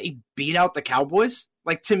 but that they beat out the Cowboys.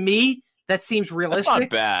 Like to me, that seems realistic. That's not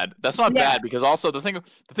bad. That's not bad because also the thing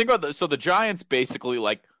about the Giants basically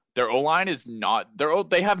like their O-line is not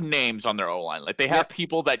they have names on their O-line. Like they have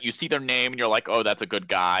people that you see their name and you're like, oh, that's a good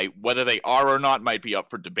guy. Whether they are or not might be up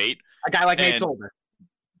for debate. A guy like Nate Solder.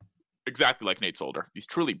 Exactly like Nate Solder. These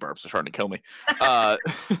truly burps are starting to kill me.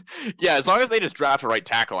 Yeah, as long as they just draft a right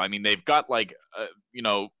tackle. I mean, they've got like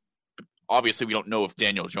obviously we don't know if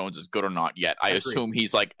Daniel Jones is good or not yet. I assume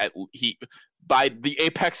he's like by the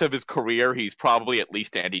apex of his career, he's probably at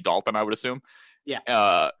least Andy Dalton, I would assume.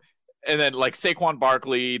 Yeah. And then like Saquon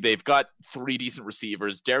Barkley, they've got 3 decent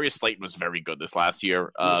receivers. Darius Slayton was very good this last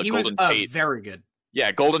year. He Golden was Tate, very good.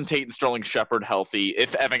 Yeah, Golden Tate and Sterling Shepard healthy.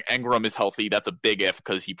 If Evan Engram is healthy, that's a big if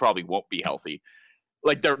because he probably won't be healthy.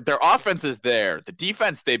 Like their offense is there. The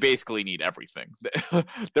defense, they basically need everything.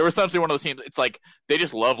 They're essentially one of those teams. It's like they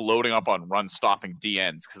just love loading up on run stopping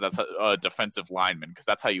DNs because that's a defensive lineman because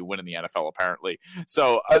that's how you win in the NFL apparently.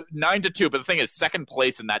 So 9-2. But the thing is, second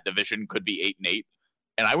place in that division could be 8-8,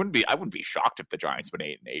 and I wouldn't be shocked if the Giants went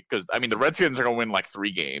 8-8 because I mean the Redskins are going to win like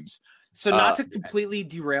 3 games. So not to completely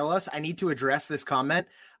derail us, I need to address this comment.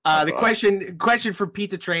 The question for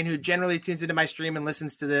Pizza Train, who generally tunes into my stream and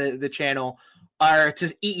listens to the channel, or to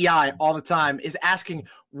EEI all the time, is asking,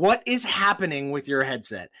 what is happening with your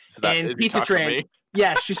headset? And Pizza Train,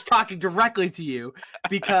 yeah, she's talking directly to you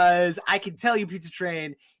because I can tell you, Pizza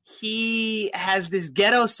Train, he has this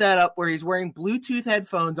ghetto setup where he's wearing Bluetooth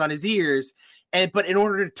headphones on his ears. But in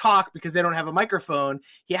order to talk, because they don't have a microphone,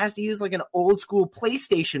 he has to use like an old school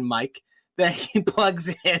PlayStation mic that he plugs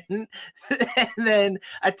in and then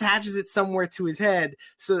attaches it somewhere to his head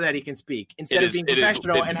so that he can speak instead of being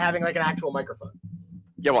professional and having like an actual microphone.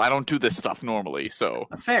 Yeah, well, I don't do this stuff normally, so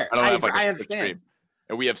fair. I understand.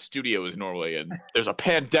 And we have studios normally, and there's a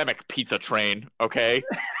pandemic, Pizza Train. Okay,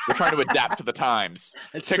 we're trying to adapt to the times.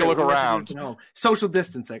 Take a look around. Social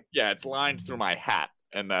distancing. Yeah, it's lined through my hat,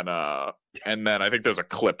 and then I think there's a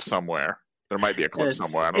clip somewhere. There might be a clip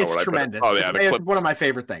somewhere. I don't know what tremendous. I put. Oh yeah, the clip's one of my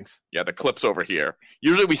favorite things. Yeah, the clip's over here.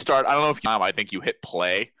 Usually we start. I don't know if I think you hit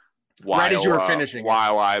play right as you were finishing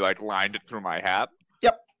while I like lined it through my hat.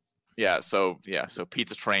 Yep. Yeah. So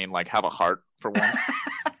Pizza Train, like have a heart for once.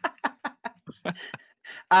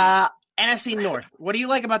 NFC North. What do you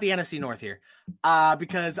like about the NFC North here?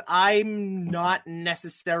 Because I'm not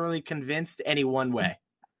necessarily convinced any one way.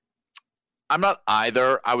 I'm not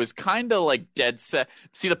either. I was kind of like dead set.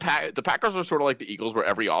 See, the Packers are sort of like the Eagles, where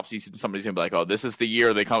every offseason somebody's gonna be like, "Oh, this is the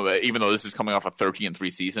year they come." Even though this is coming off a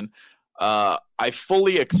 13-3 season, I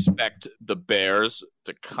fully expect the Bears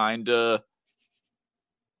to kind of.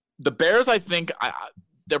 The Bears, I think,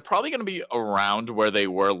 they're probably going to be around where they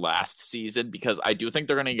were last season because I do think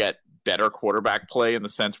they're going to get better quarterback play in the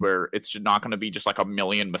sense where it's not going to be just like a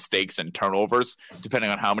million mistakes and turnovers, depending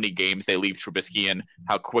on how many games they leave Trubisky in,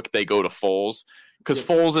 how quick they go to Foles. Because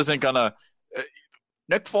Foles isn't going to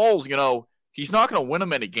Nick Foles, he's not going to win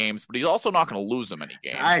them any games, but he's also not going to lose them any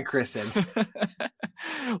games. All right, Chris Sims.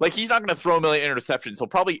 Like he's not going to throw a million interceptions.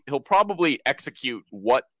 He'll probably execute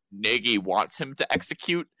what Nagy wants him to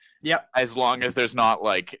execute. Yep. As long as there's not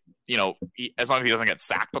as long as he doesn't get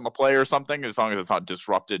sacked on the play or something, as long as it's not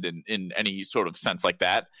disrupted in any sort of sense like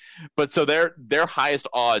that. But so their highest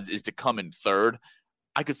odds is to come in third.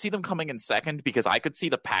 I could see them coming in second because I could see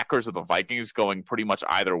the Packers or the Vikings going pretty much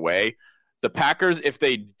either way. The Packers, if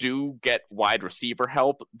they do get wide receiver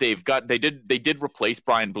help, they did replace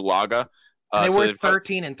Brian Bulaga. They were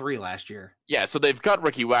 13-3 last year. Yeah, so they've got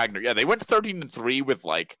Ricky Wagner. Yeah, they went 13-3 with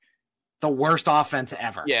like the worst offense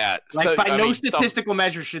ever. Yeah. By no statistical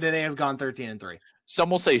measure should they have gone 13-3. Some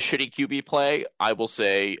will say shitty QB play. I will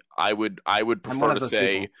say I would prefer to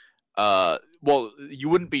say well, you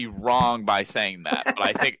wouldn't be wrong by saying that, but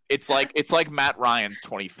I think it's like Matt Ryan's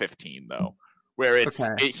 2015 though, where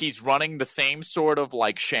he's running the same sort of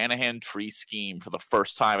like Shanahan tree scheme for the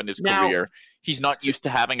first time in his career. He's not used to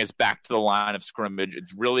having his back to the line of scrimmage.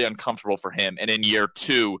 It's really uncomfortable for him. And in year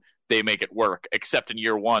 2, they make it work, except in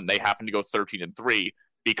year 1, they happen to go 13-3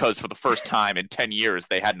 because for the first time in 10 years,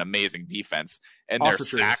 they had an amazing defense and their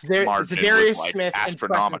sack margin was like Smith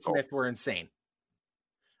astronomical. And Preston Smith were insane.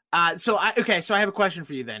 So I have a question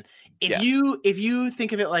for you then. If you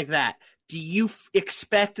think of it like that, do you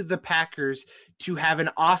expect the Packers to have an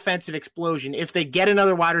offensive explosion if they get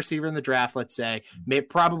another wide receiver in the draft, let's say,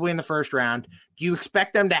 probably in the first round? Do you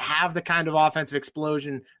expect them to have the kind of offensive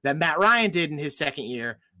explosion that Matt Ryan did in his second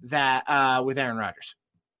year that with Aaron Rodgers?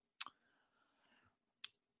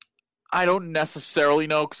 I don't necessarily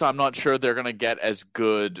know because I'm not sure they're going to get as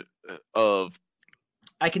good of.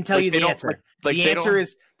 I can tell you the answer.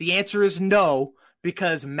 The answer is no,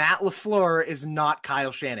 because Matt LaFleur is not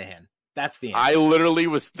Kyle Shanahan. That's the answer. I literally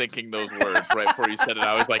was thinking those words right before you said it.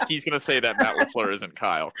 I was like, he's going to say that Matt LaFleur isn't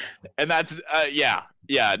Kyle. And that's,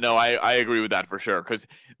 no, I agree with that for sure. Because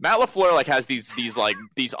Matt LaFleur like has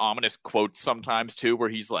these ominous quotes sometimes too, where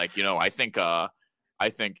he's like, I think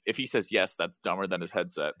if he says yes, that's dumber than his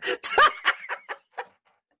headset.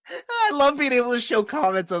 I love being able to show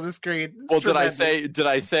comments on the screen. Did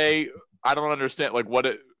I say, I don't understand, like what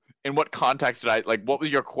it, in what context did I like? What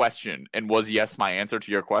was your question? And was yes my answer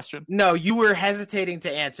to your question? No, you were hesitating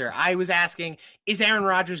to answer. I was asking, is Aaron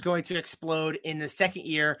Rodgers going to explode in the second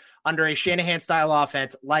year under a Shanahan-style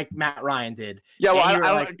offense like Matt Ryan did? Yeah, well,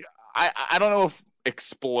 I don't know if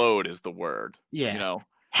explode is the word. Yeah. You know?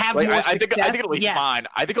 Have like, more I think it'll be yes. fine.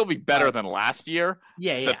 I think it'll be better than last year.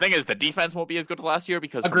 Yeah. The thing is, the defense won't be as good as last year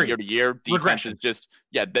because Agreed. from year to year, defense Regression. is just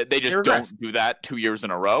they just don't do that 2 years in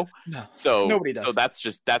a row. No, so nobody does. So that's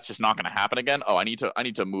just not going to happen again. Oh, I need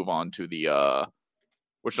to move on to the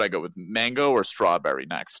what should I go with, mango or strawberry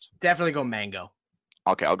next? Definitely go mango.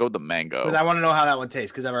 Okay, I'll go with the mango. Because I want to know how that one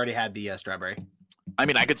tastes because I've already had the strawberry. I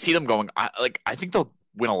mean, I could see them going. I think they'll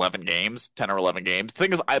win 10 or 11 games. The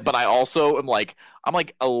thing is, I also am like, I'm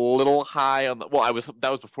like a little high on the. Well,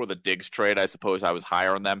 that was before the Diggs trade. I suppose I was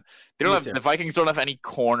higher on them. The Vikings don't have any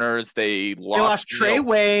corners. They lost Trey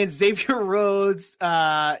Wayne, Xavier Rhodes,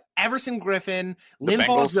 Everson Griffin, the Linval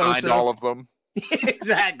Bengals signed all of them.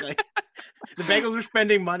 Exactly. The Bengals are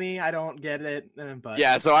spending money. I don't get it, but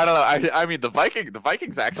yeah. So I don't know. I mean, the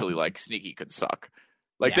Vikings actually like sneaky could suck.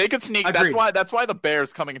 Like they could sneak. Agreed. That's why the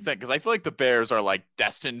Bears coming in second, because I feel like the Bears are like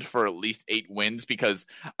destined for at least 8 wins because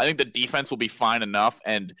I think the defense will be fine enough,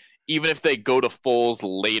 and even if they go to Foles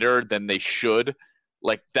later than they should,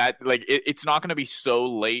 like that, like it's not going to be so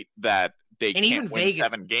late that they can't win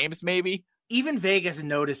 7 games. Maybe even Vegas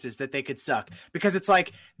notices that they could suck because it's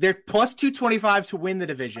like they're plus 225 to win the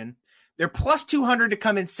division, they're plus 200 to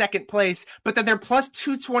come in second place, but then they're plus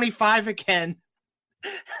 225 again.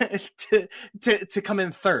 to come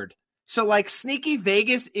in third. So like sneaky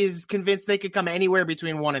Vegas is convinced they could come anywhere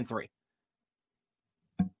between 1 and 3.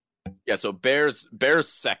 Yeah, so Bears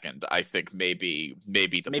second, I think maybe the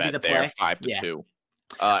bet there, 5-2.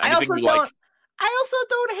 I also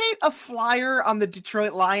don't hate a flyer on the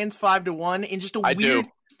Detroit Lions 5-1 in just a weird.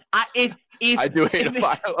 Do. I do hate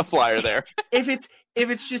a flyer there. If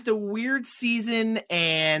it's just a weird season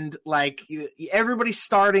and like everybody's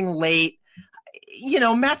starting late. You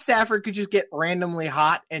know, Matt Stafford could just get randomly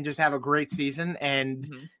hot and just have a great season, and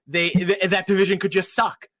that division could just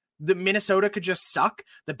suck. The Minnesota could just suck.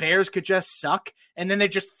 The Bears could just suck, and then they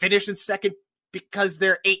just finish in second because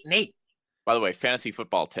they're 8-8. By the way, fantasy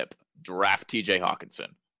football tip: draft T.J.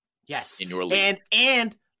 Hawkinson. Yes, in your league,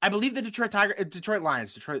 and I believe the Detroit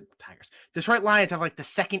Lions have like the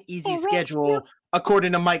second easiest schedule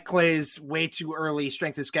according to Mike Clay's way too early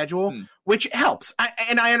strength of schedule, which helps.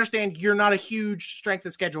 I understand you're not a huge strength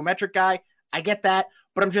of schedule metric guy. I get that,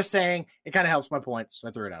 but I'm just saying it kind of helps my point, so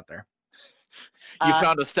I threw it out there. You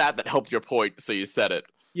found a stat that helped your point, so you said it.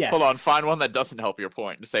 Yes. Hold on, find one that doesn't help your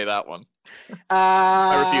point and say that one.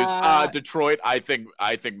 I refuse. Detroit, I think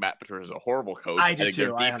Matt Patricia is a horrible coach. I do think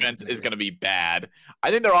too. Their defense is going to be bad. I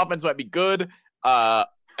think their offense might be good. And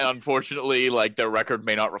unfortunately, like their record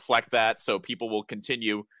may not reflect that, so people will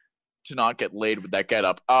continue to not get laid with that get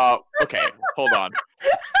up. Okay, hold on.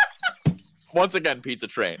 Once again, Pizza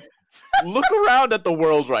Train. Look around at the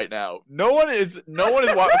world right now. No one is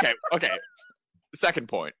okay. Second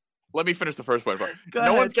point. Let me finish the first point.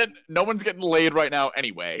 No one's getting laid right now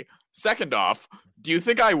anyway. Second off, do you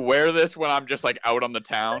think I wear this when I'm just like out on the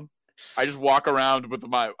town? I just walk around with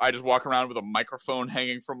a microphone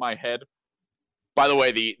hanging from my head. By the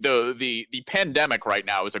way, the pandemic right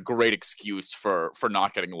now is a great excuse for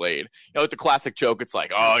not getting laid. You know, like the classic joke, it's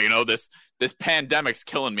like, oh, you know, this pandemic's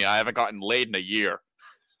killing me. I haven't gotten laid in a year.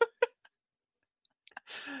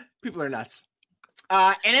 People are nuts.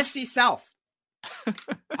 NFC South.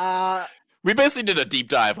 We basically did a deep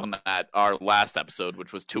dive on that our last episode,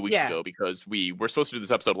 which was 2 weeks ago, because we were supposed to do this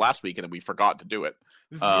episode last week and then we forgot to do it.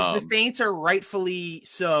 The Saints are rightfully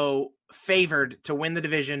so favored to win the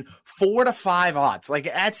division, 4-5 odds.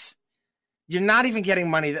 Like you're not even getting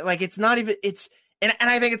money. Like it's not even and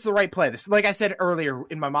I think it's the right play. This, like I said earlier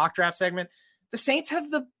in my mock draft segment, the Saints have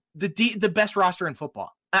the best roster in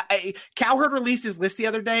football. Cowherd released his list the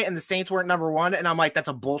other day, and the Saints weren't number 1, and I'm like, that's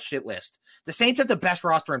a bullshit list. The Saints have the best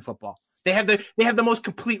roster in football. They have the most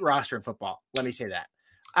complete roster in football. Let me say that.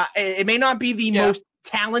 It may not be the most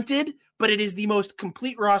talented, but it is the most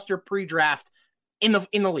complete roster pre-draft in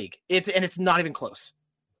the league. It's not even close.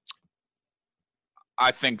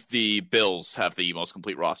 I think the Bills have the most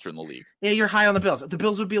complete roster in the league. Yeah, you're high on the Bills. The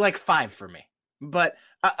Bills would be like 5 for me. But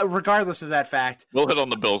regardless of that fact, we'll hit on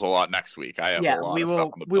the Bills a lot next week.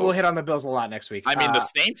 We will hit on the Bills a lot next week. I mean,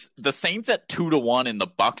 the Saints at 2-1 and the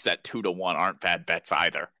Bucks at 2-1 aren't bad bets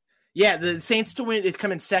either. Yeah, the Saints to win is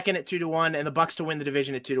coming second at 2-1, and the Bucks to win the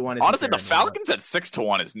division at 2-1. Honestly, the Falcons at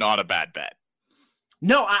 6-1 is not a bad bet.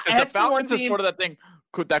 No, the Falcons is sort of that thing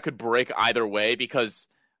that could break either way because,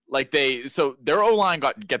 their O-line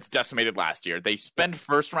gets decimated last year. They spend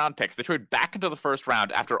first-round picks. They trade back into the first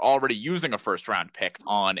round after already using a first-round pick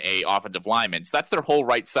on a offensive lineman. So that's their whole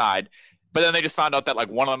right side. But then they just found out that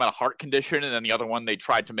one of them had a heart condition, and then the other one they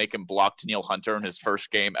tried to make him block Danielle Hunter in his first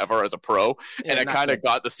game ever as a pro, and it kind of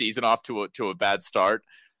got the season off to a bad start.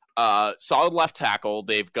 Solid left tackle.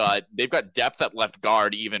 They've got depth at left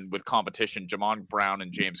guard, even with competition. Jamon Brown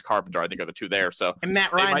and James Carpenter, I think, are the two there. So and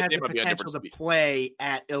Matt Ryan has the potential to play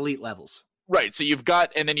at elite levels. Right. So you've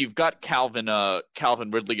got Calvin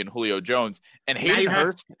Ridley and Julio Jones and Hayden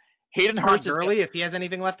Hurst. Gurley, if he has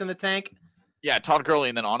anything left in the tank. Yeah, Todd Gurley,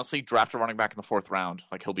 and then honestly, draft a running back in the 4th round.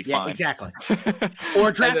 He'll be fine. Exactly.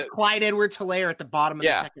 Or draft Clyde Edwards-Helaire at the bottom of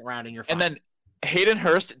the 2nd round, and you're fine. And then Hayden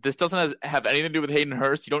Hurst, this doesn't have anything to do with Hayden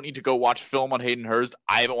Hurst. You don't need to go watch film on Hayden Hurst.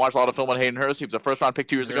 I haven't watched a lot of film on Hayden Hurst. He was a first-round pick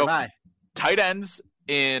 2 years ago. Tight ends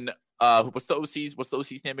in what's the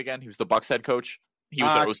OC's name again? He was the Bucs head coach. He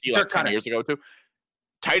was the OC 10 years ago too.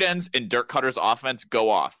 Tight ends in Dirk Cutter's offense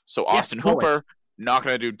go off. So Austin Hooper not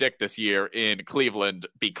going to do dick this year in Cleveland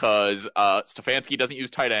because Stefanski doesn't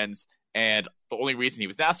use tight ends, and the only reason he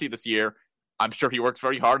was nasty this year, I'm sure he works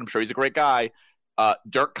very hard. I'm sure he's a great guy.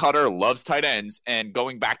 Dirk Cutter loves tight ends, and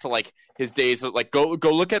going back to his days, go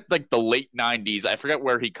look at the late 90s. I forget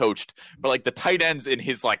where he coached, but the tight ends in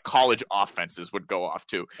his college offenses would go off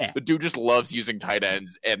too. Yeah. The dude just loves using tight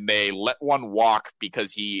ends, and they let one walk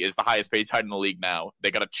because he is the highest paid tight end in the league now.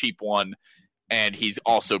 They got a cheap one, and he's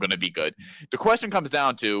also going to be good. The question comes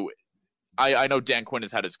down to, I know Dan Quinn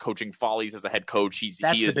has had his coaching follies as a head coach.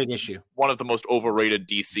 That's the big issue. One of the most overrated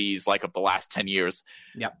DCs of the last 10 years.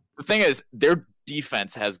 Yep. The thing is, their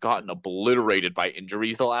defense has gotten obliterated by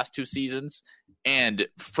injuries the last 2 seasons. And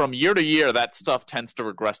from year to year, that stuff tends to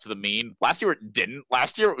regress to the mean. Last year, it didn't.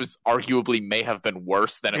 Last year, it was arguably may have been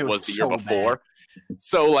worse than it was the year before. Bad.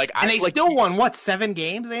 So, and they still won, 7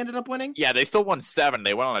 games they ended up winning? Yeah, they still won 7.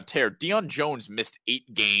 They went on a tear. Deion Jones missed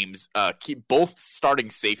 8 games. Both starting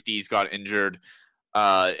safeties got injured.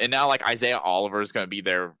 And now, Isaiah Oliver is going to be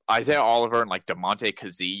there. Isaiah Oliver and, DeMonte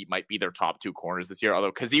Kazee might be their top 2 corners this year.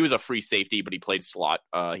 Although Kazee was a free safety, but he played slot.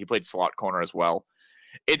 He played slot corner as well.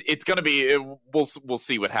 It's going to be we'll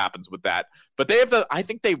see what happens with that. But I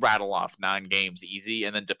think they rattle off 9 games easy,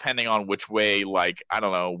 and then depending on which way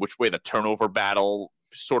which way the turnover battle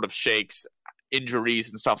sort of shakes, injuries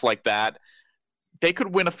and stuff like that, they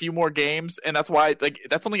could win a few more games, and that's why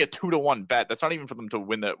that's only a 2-1 bet. That's not even for them to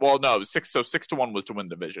win the 6-1 was to win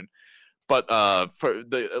the division. But for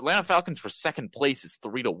the Atlanta Falcons for 2nd place is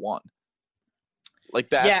 3-1.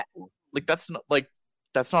 That. Yeah.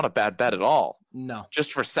 That's not a bad bet at all. No.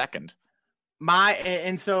 Just for 2nd.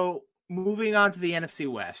 And so moving on to the NFC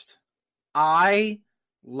West, I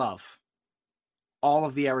love all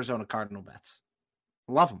of the Arizona Cardinal bets.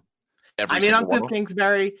 Love them. I'm Cliff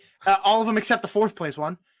Kingsbury, all of them except the 4th place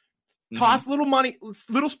one. Toss little money,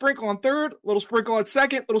 little sprinkle on 3rd, little sprinkle on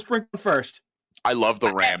 2nd, little sprinkle on 1st. I love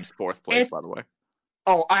the Rams 4th place, by the way.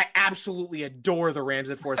 Oh, I absolutely adore the Rams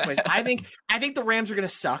at 4th place. I think the Rams are going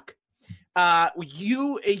to suck.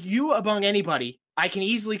 You among anybody, I can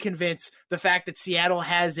easily convince the fact that Seattle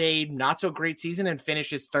has a not so great season and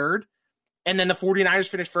finishes 3rd, and then the 49ers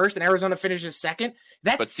finish 1st and Arizona finishes 2nd.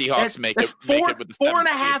 But Seahawks make it with the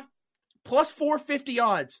 4.5 plus 450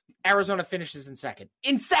 odds. Arizona finishes in 2nd.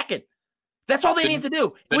 In 2nd. That's all they need to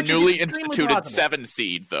do. The newly instituted 7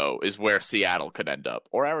 seed, though, is where Seattle could end up,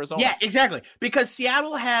 or Arizona. Yeah, exactly. Because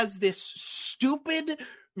Seattle has this stupid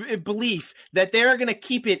belief that they're going to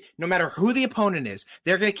keep it no matter who the opponent is.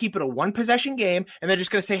 They're going to keep it a 1-possession game, and they're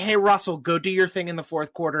just going to say, hey, Russell, go do your thing in the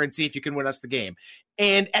 4th quarter and see if you can win us the game.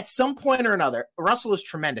 And at some point or another, Russell is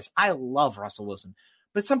tremendous. I love Russell Wilson.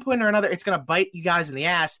 But at some point or another, it's going to bite you guys in the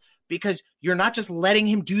ass because you're not just letting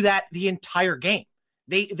him do that the entire game.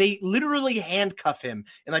 They literally handcuff him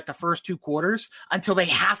in the first 2 quarters until they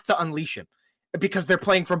have to unleash him because they're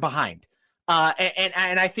playing from behind.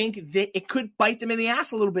 And I think that it could bite them in the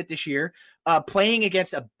ass a little bit this year, playing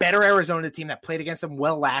against a better Arizona team that played against them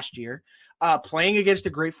well last year, playing against a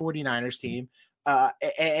great 49ers team,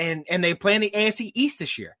 and they play in the AFC East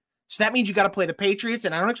this year. So that means you got to play the Patriots,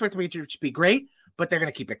 and I don't expect the Patriots to be great, but they're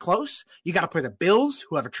going to keep it close. You got to play the Bills,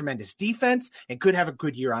 who have a tremendous defense and could have a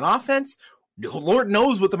good year on offense. Lord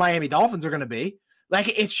knows what the Miami Dolphins are going to be.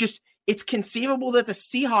 It's conceivable that the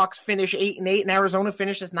Seahawks finish 8-8 and Arizona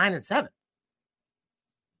finishes 9-7.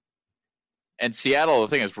 And Seattle, the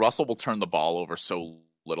thing is, Russell will turn the ball over so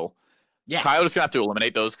little. Yeah. Coyotes going to have to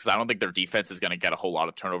eliminate those because I don't think their defense is going to get a whole lot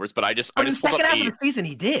of turnovers. But the second half of the season,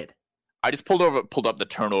 he did. I just pulled up the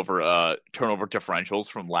turnover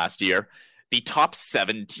differentials from last year. The top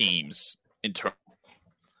 7 teams in turnover.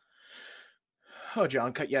 Oh,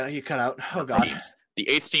 John, you cut out. Oh, God. Teams. The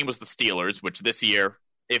 8th team was the Steelers, which this year,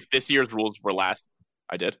 if this year's rules were last,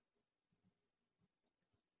 I did.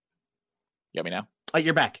 You got me now? Oh,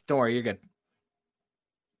 you're back. Don't worry, you're good.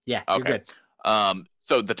 Yeah, okay. You're good.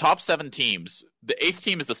 So the top 7 teams, the 8th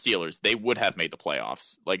team is the Steelers. They would have made the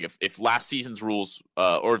playoffs. Like if last season's rules,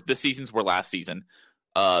 or if this season's were last season,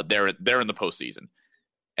 they're in the postseason.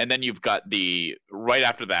 And then you've got right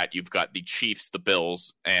after that, you've got the Chiefs, the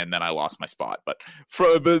Bills, and then I lost my spot. But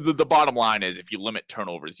the bottom line is, if you limit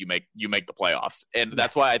turnovers, you make the playoffs, and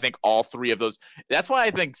that's why I think all 3 of those. That's why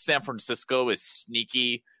I think San Francisco is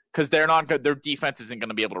sneaky, because they're not good. Their defense isn't going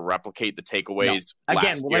to be able to replicate the takeaways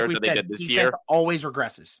last year that they did this year. Always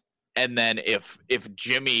regresses. And then if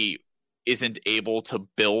Jimmy isn't able to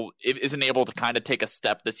kind of take a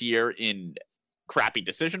step this year in crappy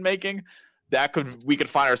decision making, we could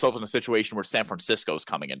find ourselves in a situation where San Francisco is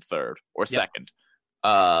coming in 3rd or 2nd.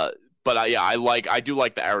 But I do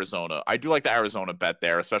like the Arizona. I do like the Arizona bet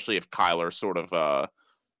there, especially if Kyler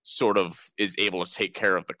sort of is able to take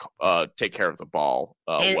care of the ball.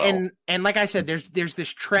 And like I said, there's this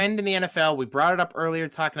trend in the NFL. We brought it up earlier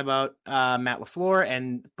talking about Matt LaFleur,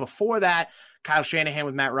 and before that, Kyle Shanahan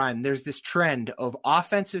with Matt Ryan. There's this trend of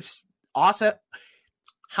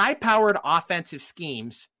high-powered offensive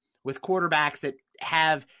schemes with quarterbacks that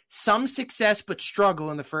have some success but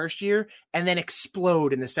struggle in the first year and then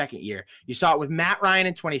explode in the second year. You saw it with Matt Ryan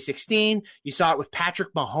in 2016. You saw it with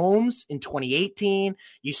Patrick Mahomes in 2018.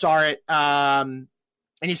 You saw it, and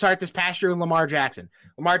you saw it this past year with Lamar Jackson.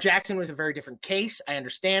 Lamar Jackson was a very different case. I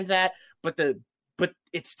understand that, but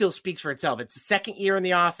it still speaks for itself. It's the second year in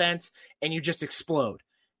the offense, and you just explode.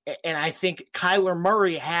 And I think Kyler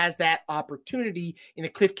Murray has that opportunity in the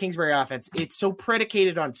Cliff Kingsbury offense. It's so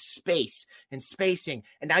predicated on space and spacing.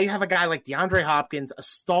 And now you have a guy like DeAndre Hopkins, a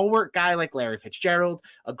stalwart guy like Larry Fitzgerald,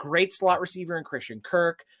 a great slot receiver in Christian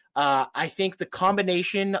Kirk. I think the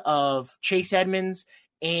combination of Chase Edmonds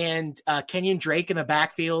and Kenyon Drake in the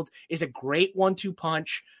backfield is a great 1-2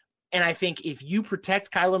 punch. And I think if you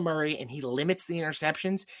protect Kyler Murray and he limits the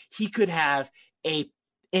interceptions, he could have an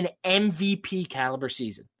MVP caliber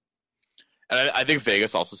season. And I think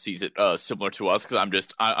Vegas also sees it similar to us, because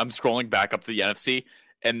I'm scrolling back up to the NFC,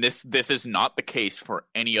 and this is not the case for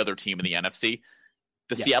any other team in the NFC.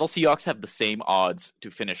 The Seattle Seahawks have the same odds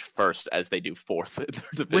to finish 1st as they do 4th in their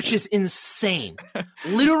division, which is insane.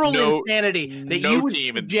 Literal insanity that you would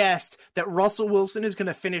suggest that Russell Wilson is going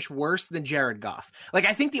to finish worse than Jared Goff. Like,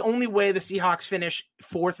 I think the only way the Seahawks finish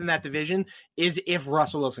 4th in that division is if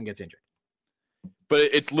Russell Wilson gets injured. But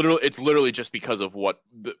it's literally just because of what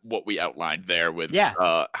we outlined there with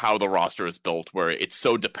how the roster is built, where it's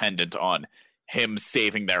so dependent on him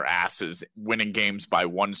saving their asses, winning games by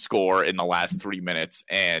 1 score in the last 3 minutes,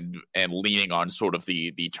 and leaning on sort of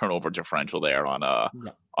the turnover differential there on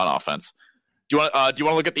offense. Do you want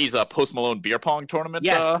to look at these Post Malone beer pong tournament?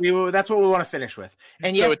 Yes, that's what we want to finish with.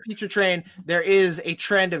 And yes, Future Train, there is a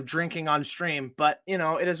trend of drinking on stream, but it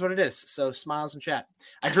is what it is. So smiles and chat.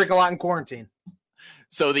 I drink a lot in quarantine.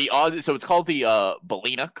 So it's called the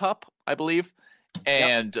Bellina Cup, I believe,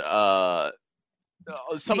 and some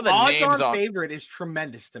of the names on favorite is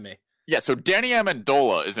tremendous to me. Yeah, so Danny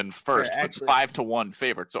Amendola is in 1st with 5-1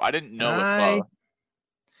 favorite. So I didn't know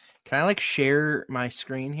Can I share my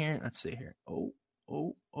screen here? Let's see here. Oh.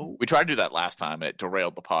 We tried to do that last time and it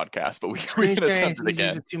derailed the podcast, but we can attempt it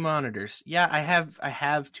again. The 2 monitors. Yeah, I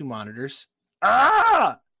have 2 monitors.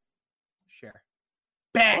 Share.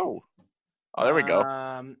 Bang. Oh, there we go.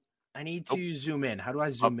 I need to zoom in. How do I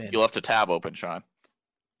zoom in? You left a tab open, Sean.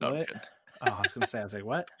 No, I'm just kidding. I was going to say, I was like,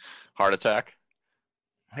 what? Heart attack.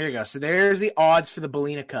 Here you go. So there's the odds for the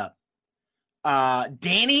Bellina Cup.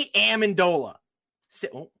 Danny Amendola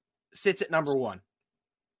sits at number 1.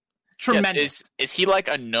 Tremendous. Yes, is he like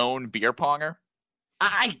a known beer ponger?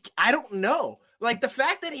 I don't know. Like, the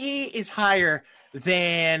fact that he is higher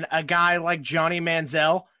than a guy like Johnny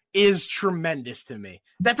Manziel is tremendous to me.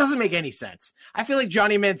 That doesn't make any sense. I feel like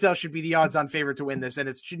Johnny Manziel should be the odds-on favorite to win this, and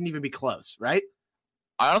it shouldn't even be close, right?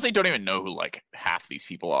 I honestly don't even know who half these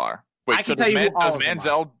people are. Wait, so does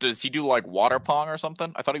Manziel, does he do water pong or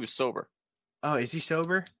something? I thought he was sober. Oh, is he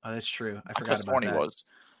sober? Oh, that's true. I forgot about that. He was.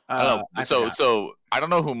 I don't know. So I don't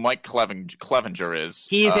know who Mike Clevenger is.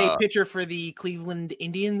 He is a pitcher for the Cleveland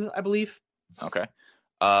Indians, I believe. Okay.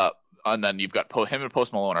 And then you've got him and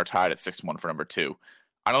Post Malone are tied at 6-1 for number 2.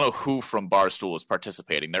 I don't know who from Barstool is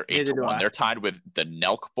participating. They're 8-1. They're tied with the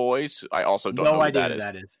Nelk Boys. I also don't know who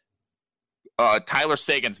that is. Tyler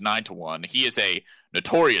Sagan's 9-1. He is a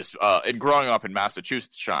notorious in growing up in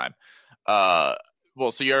Massachusetts, Sean. So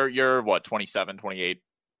you're what, 27, 28?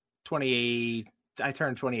 28. I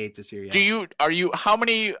turned 28 this year. Yeah. How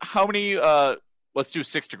many? Let's do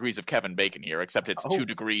 6 degrees of Kevin Bacon here, except it's 2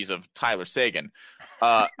 degrees of Tyler Sagan.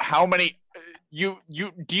 How many? Do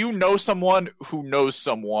you know someone who knows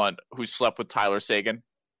someone who slept with Tyler Sagan?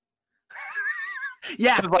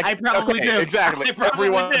 Yeah, I probably do. Exactly.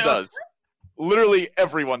 Everyone does. Literally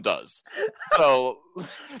everyone does. So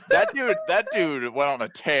that dude went on a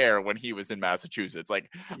tear when he was in Massachusetts.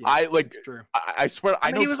 Like, yeah, I swear,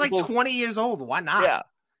 I know he was like 20 years old. Why not? Yeah,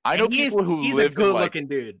 I know people who he's live a good-looking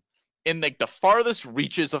dude. In like the farthest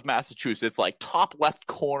reaches of Massachusetts, like top left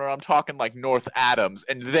corner, I'm talking like North Adams,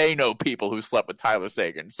 and they know people who slept with Tyler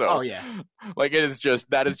Sagan. So, like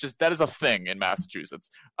that is a thing in Massachusetts.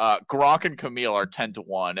 Gronk and Camille are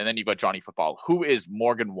 10-1, and then you've got Johnny Football. Who is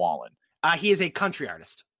Morgan Wallen? He is a country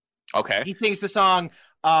artist. Okay, he sings the song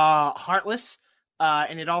 "Heartless,"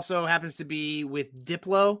 and it also happens to be with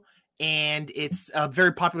Diplo. And it's a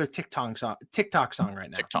very popular TikTok song right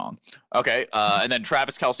now. TikTok. Okay. And then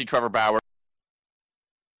Travis Kelce, Trevor Bauer.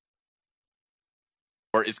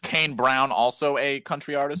 Or is Kane Brown also a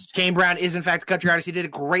country artist? Kane Brown is, in fact, a country artist. He did a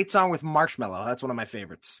great song with Marshmello. That's one of my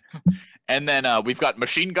favorites. And then we've got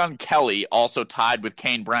Machine Gun Kelly, also tied with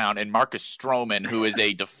Kane Brown, and Marcus Stroman, who is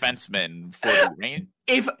a defenseman for the Rain.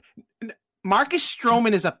 Marcus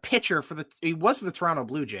Stroman is a pitcher he was for the Toronto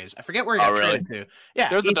Blue Jays. I forget where he got traded to. Yeah,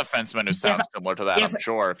 there's a defenseman who sounds similar to that. I'm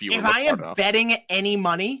sure. If I am betting any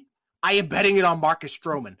money, I am betting it on Marcus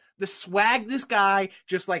Stroman. The swag this guy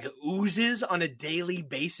just like oozes on a daily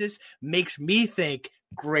basis makes me think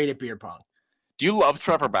great at beer pong. Do you love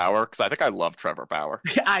Trevor Bauer? Because I think I love Trevor Bauer.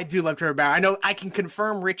 I do love Trevor Bauer. I know I can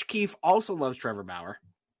confirm Rich Keefe also loves Trevor Bauer.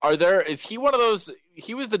 Is he one of those?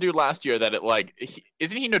 He was the dude last year that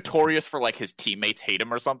isn't he notorious for like his teammates hate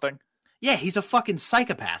him or something? Yeah, he's a fucking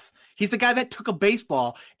psychopath. He's the guy that took a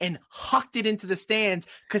baseball and hucked it into the stands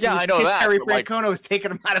because Terry Francona was taking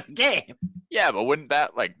him out of the game. Yeah, but wouldn't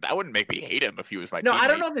that wouldn't make me hate him if he was my teammate? No, I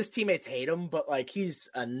don't know if his teammates hate him, but like he's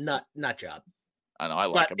a nut job. I know, I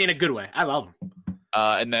like him in a good way. I love him.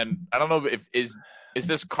 And then I don't know if is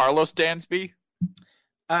this Carlos Dansby?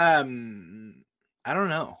 I don't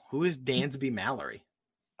know. Who is Dansby Mallory?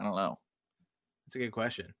 I don't know. That's a good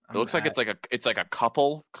question. It looks like it's like a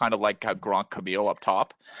couple, kind of like Gronk Camille up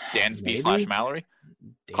top. Dansby / Mallory.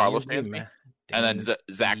 Carlos Dansby. And then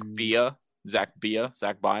Zach Bia.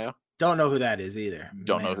 Don't know who that is either.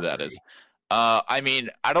 Don't know who that is. I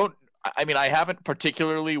mean, I haven't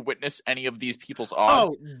particularly witnessed any of these people's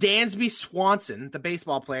odds. Oh, Dansby Swanson, the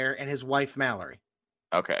baseball player, and his wife Mallory.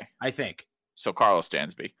 Okay. I think. So Carlos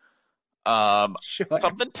Dansby. Sure.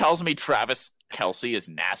 Something tells me Travis Kelce is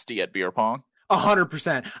nasty at beer pong.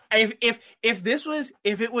 100%.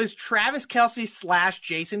 If it was Travis Kelce /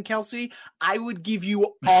 Jason Kelce, I would give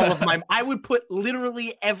you all of my. I would put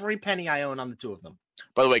literally every penny I own on the two of them.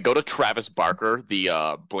 By the way, go to Travis Barker,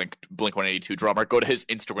 the Blink 182 drummer. Go to his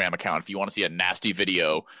Instagram account if you want to see a nasty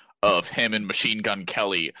video of him and Machine Gun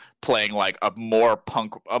Kelly playing like a more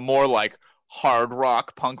like hard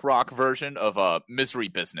rock, punk rock version of Misery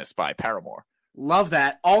Business by Paramore. Love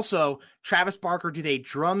that. Also, Travis Barker did a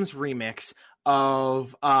drums remix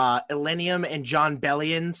of Illenium and John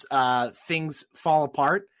Bellion's Things Fall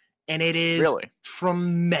Apart, and it is really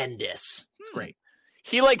tremendous. It's great.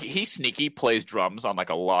 He sneaky plays drums on like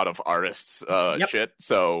a lot of artists shit,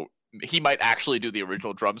 so he might actually do the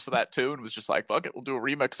original drums for that too, and was just like, fuck it, we'll do a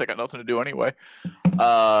remix. I got nothing to do anyway.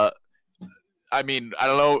 I mean, I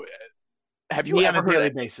don't know. Have you ever heard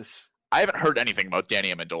a basis? I haven't heard anything about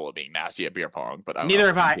Danny Amendola being nasty at beer pong, but neither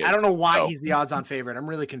have I. I don't know why he's the odds-on favorite. I'm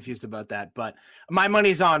really confused about that, but my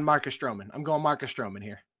money's on Marcus Stroman. I'm going Marcus Stroman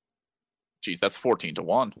here. Jeez, that's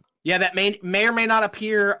 14-1. Yeah, that may or may not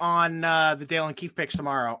appear on the Dale and Keefe picks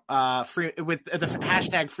tomorrow. Free with the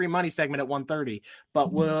hashtag free money segment at 1:30,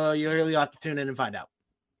 but you'll have to tune in and find out.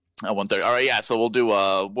 At 1:30. All right, yeah. So we'll do.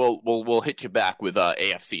 We'll hit you back with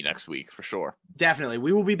AFC next week for sure. Definitely,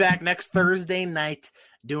 we will be back next Thursday night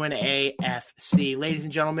doing AFC. Ladies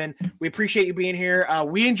and gentlemen, we appreciate you being here.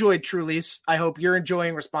 We enjoyed Truly's. I hope you're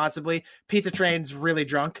enjoying responsibly. Pizza Train's really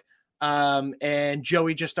drunk, and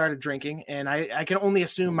Joey just started drinking, and I can only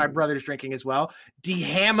assume my brother's drinking as well. D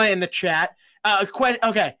Hammer in the chat.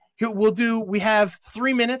 Okay, we have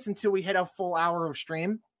 3 minutes until we hit a full hour of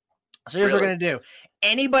stream. So here's what we're going to do.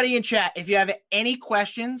 Anybody in chat, if you have any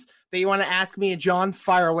questions that you want to ask me and John,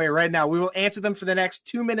 fire away right now. We will answer them for the next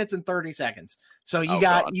 2 minutes and 30 seconds. So you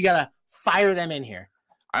got to fire them in here.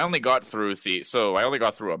 I only got through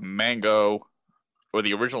a mango, or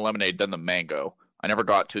the original lemonade, then the mango. I never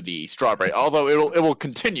got to the strawberry, although it will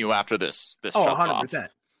continue after this. 100%.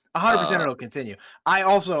 100% it'll continue. I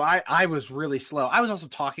was really slow. I was also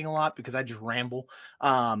talking a lot because I just ramble.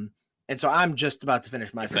 And so I'm just about to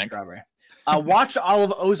finish my first strawberry. Watched all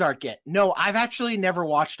of Ozark yet? No, I've actually never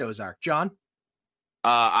watched Ozark. John?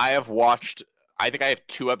 I have watched, I think I have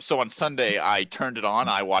 2 episodes. So on Sunday, I turned it on.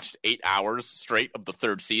 I watched 8 hours straight of the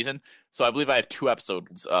 3rd season. So I believe I have 2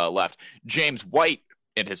 episodes left. James White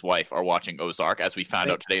and his wife are watching Ozark, as we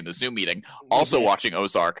found out today in the Zoom meeting. Also watching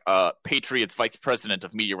Ozark, Patriots Vice President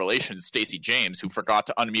of Media Relations, Stacey James, who forgot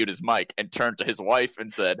to unmute his mic and turned to his wife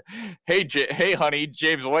and said, "Hey, honey,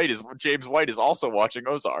 James White is also watching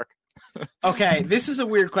Ozark." Okay, this is a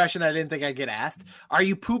weird question I didn't think I'd get asked. Are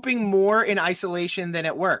you pooping more in isolation than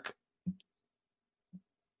at work?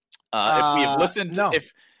 If we have listened, no.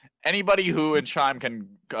 If anybody who in Shime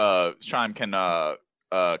can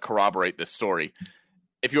corroborate this story.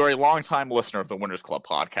 If you're a longtime listener of the Winners Club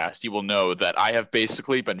podcast, you will know that I have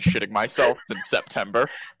basically been shitting myself since September.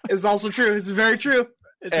 It's also true. This is very true.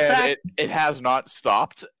 It's a And fact. it has not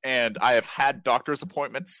stopped, and I have had doctor's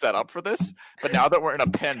appointments set up for this. But now that we're in a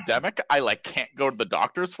pandemic, I can't go to the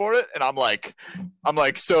doctors for it, and I'm like,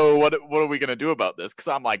 so what are we gonna do about this? Because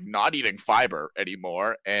I'm not eating fiber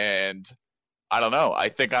anymore, and I don't know. I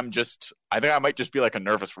think I might just be like a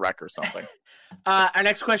nervous wreck or something. Our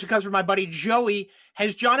next question comes from my buddy Joey.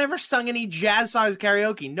 Has John ever sung any jazz songs at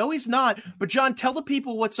karaoke? No, he's not. But John, tell the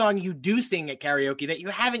people what song you do sing at karaoke that you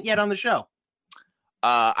haven't yet on the show.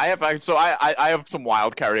 I have some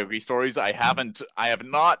wild karaoke stories. I have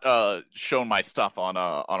not shown my stuff on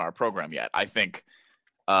our program yet. I think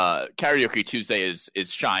Karaoke Tuesday is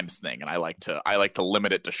Shime's thing, and I like to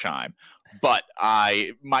limit it to Shime. But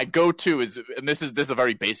my go-to is, and this is a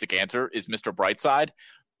very basic answer, is Mr. Brightside.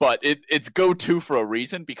 But it's go-to for a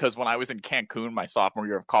reason, because when I was in Cancun my sophomore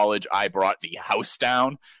year of college, I brought the house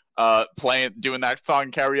down doing that song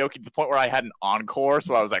in karaoke to the point where I had an encore.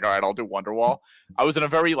 So I was like, all right, I'll do Wonderwall. I was in a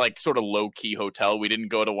very sort of low-key hotel. We didn't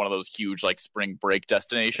go to one of those huge spring break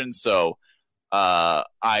destinations. So I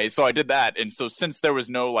did that. And so since there was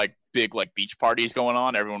no big beach parties going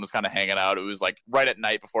on, everyone was kind of hanging out. It was right at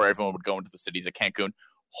night before everyone would go into the cities of Cancun.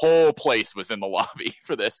 Whole place was in the lobby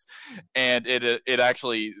for this, and it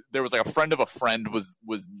actually, there was a friend of a friend was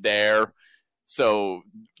there, so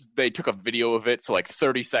they took a video of it. So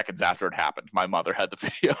 30 seconds after it happened, my mother had the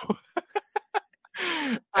video.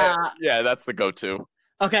 Yeah, that's the go-to.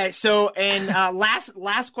 Okay, so and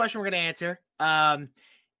last question we're gonna answer.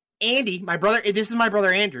 Andy, my brother, this is my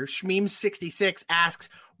brother Andrew, Shmeem66 asks,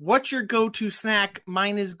 "What's your go-to snack?"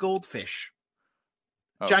 Mine is goldfish.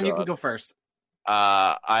 John, you can go first.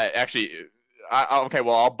 Okay,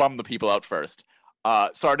 well, I'll bum the people out first.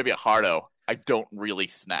 Sorry to be a hardo. I don't really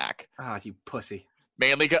snack. Ah, you pussy.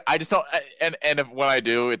 Mainly, I just don't. And when I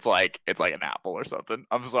do, it's like an apple or something.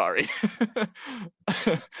 I'm sorry.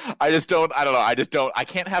 I just don't. I don't know. I just don't. I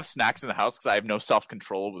can't have snacks in the house because I have no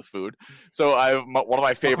self-control with food. So one of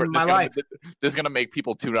my favorite. This is gonna make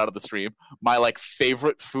people tune out of the stream. My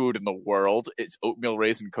favorite food in the world is oatmeal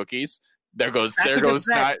raisin cookies. There goes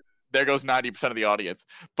 90% of the audience,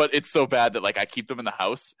 but it's so bad that I keep them in the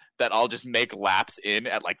house that I'll just make laps in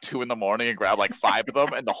at 2 a.m. and grab 5 of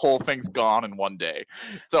them, and the whole thing's gone in one day.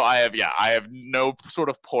 So I have no sort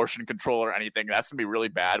of portion control or anything. That's gonna be really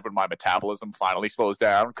bad when my metabolism finally slows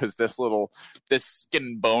down, because this skin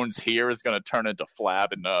and bones here is gonna turn into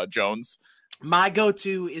Flab and Jones. My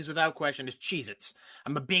go-to is, without question, is Cheez-Its.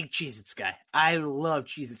 I'm a big Cheez-Its guy. I love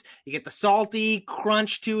Cheez-Its. You get the salty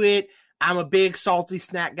crunch to it. I'm a big salty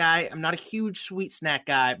snack guy. I'm not a huge sweet snack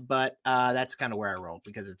guy, but that's kind of where I roll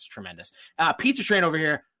because it's tremendous. Pizza Train over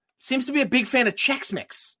here seems to be a big fan of Chex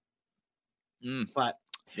Mix. But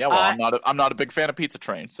yeah, well, I'm not a big fan of Pizza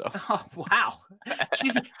Train. So oh, wow,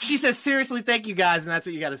 she says seriously, thank you guys, and that's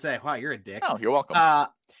what you got to say. Wow, you're a dick. Oh, you're welcome.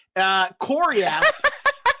 Corey asks,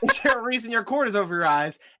 is there a reason your cord is over your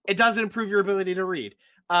eyes? It doesn't improve your ability to read.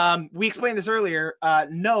 We explained this earlier.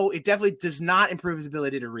 No, it definitely does not improve his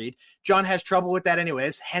ability to read. John has trouble with that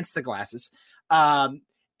anyways, hence the glasses.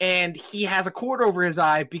 And he has a cord over his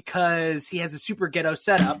eye because he has a super ghetto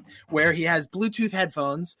setup where he has Bluetooth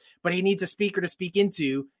headphones, but he needs a speaker to speak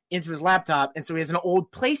into his laptop. And so he has an old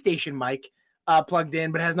PlayStation mic plugged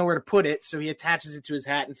in, but has nowhere to put it. So he attaches it to his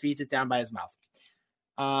hat and feeds it down by his mouth.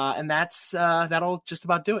 And that'll just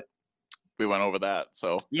about do it. We went over that,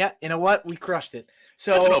 so yeah. You know what? We crushed it.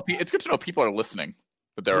 So it's good to know people are listening.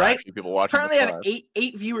 That there are right? actually people watching. Currently, have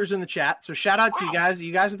eight viewers in the chat. So shout out to you guys.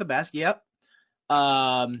 You guys are the best. Yep.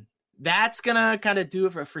 That's gonna kind of do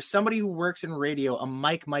it for somebody who works in radio. A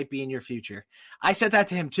mic might be in your future. I said that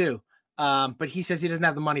to him too, but he says he doesn't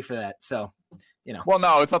have the money for that. So Well,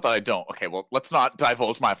 no, it's not that I don't. Okay, well, let's not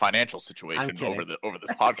divulge my financial I'm situation kidding. over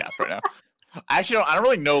this podcast right now. Actually, I don't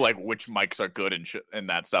really know like which mics are good and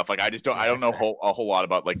that stuff. Like, I don't know a whole lot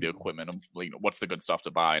about like the equipment and what's the good stuff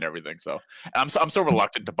to buy and everything. So, and I'm so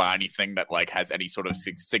reluctant to buy anything that like has any sort of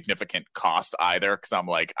significant cost either, because I'm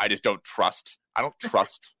like, I don't trust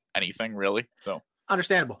anything really. So.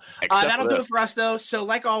 Understandable. Except That'll for do this. it for us, though. So,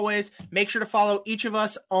 like always, make sure to follow each of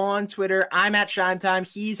us on Twitter. I'm at Shine Time.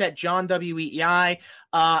 He's at John WEEI.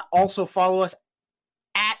 Also, follow us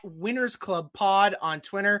at Winners Club Pod on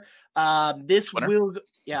Twitter. On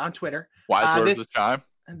Twitter. Wise words this time.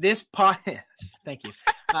 Thank you.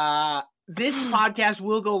 This podcast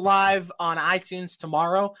will go live on iTunes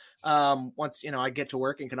tomorrow. Once I get to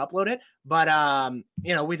work and can upload it. But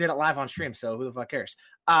we did it live on stream, so who the fuck cares?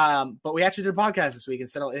 But we actually did a podcast this week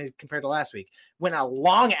compared to last week. Went a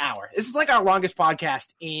long hour. This is like our longest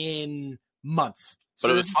podcast in months. So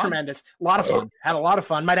But it this was is fun. tremendous. A lot of fun. Had a lot of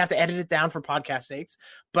fun. Might have to edit it down for podcast sakes.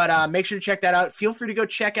 But make sure to check that out. Feel free to go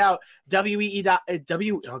check out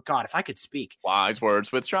oh God, if I could speak. Wise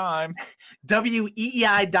words with Chime.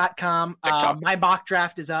 WEEI.com. TikTok. My mock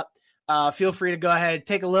draft is up. Feel free to go ahead,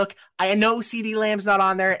 take a look. I know CD Lamb's not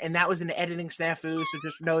on there, and that was an editing snafu, so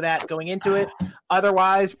just know that going into it.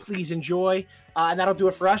 Otherwise, please enjoy. And that'll do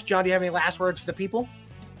it for us. John, do you have any last words for the people?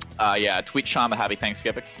 Tweet Chime a happy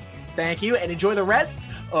Thanksgiving. Thank you, and enjoy the rest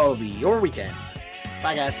of your weekend.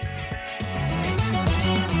 Bye, guys.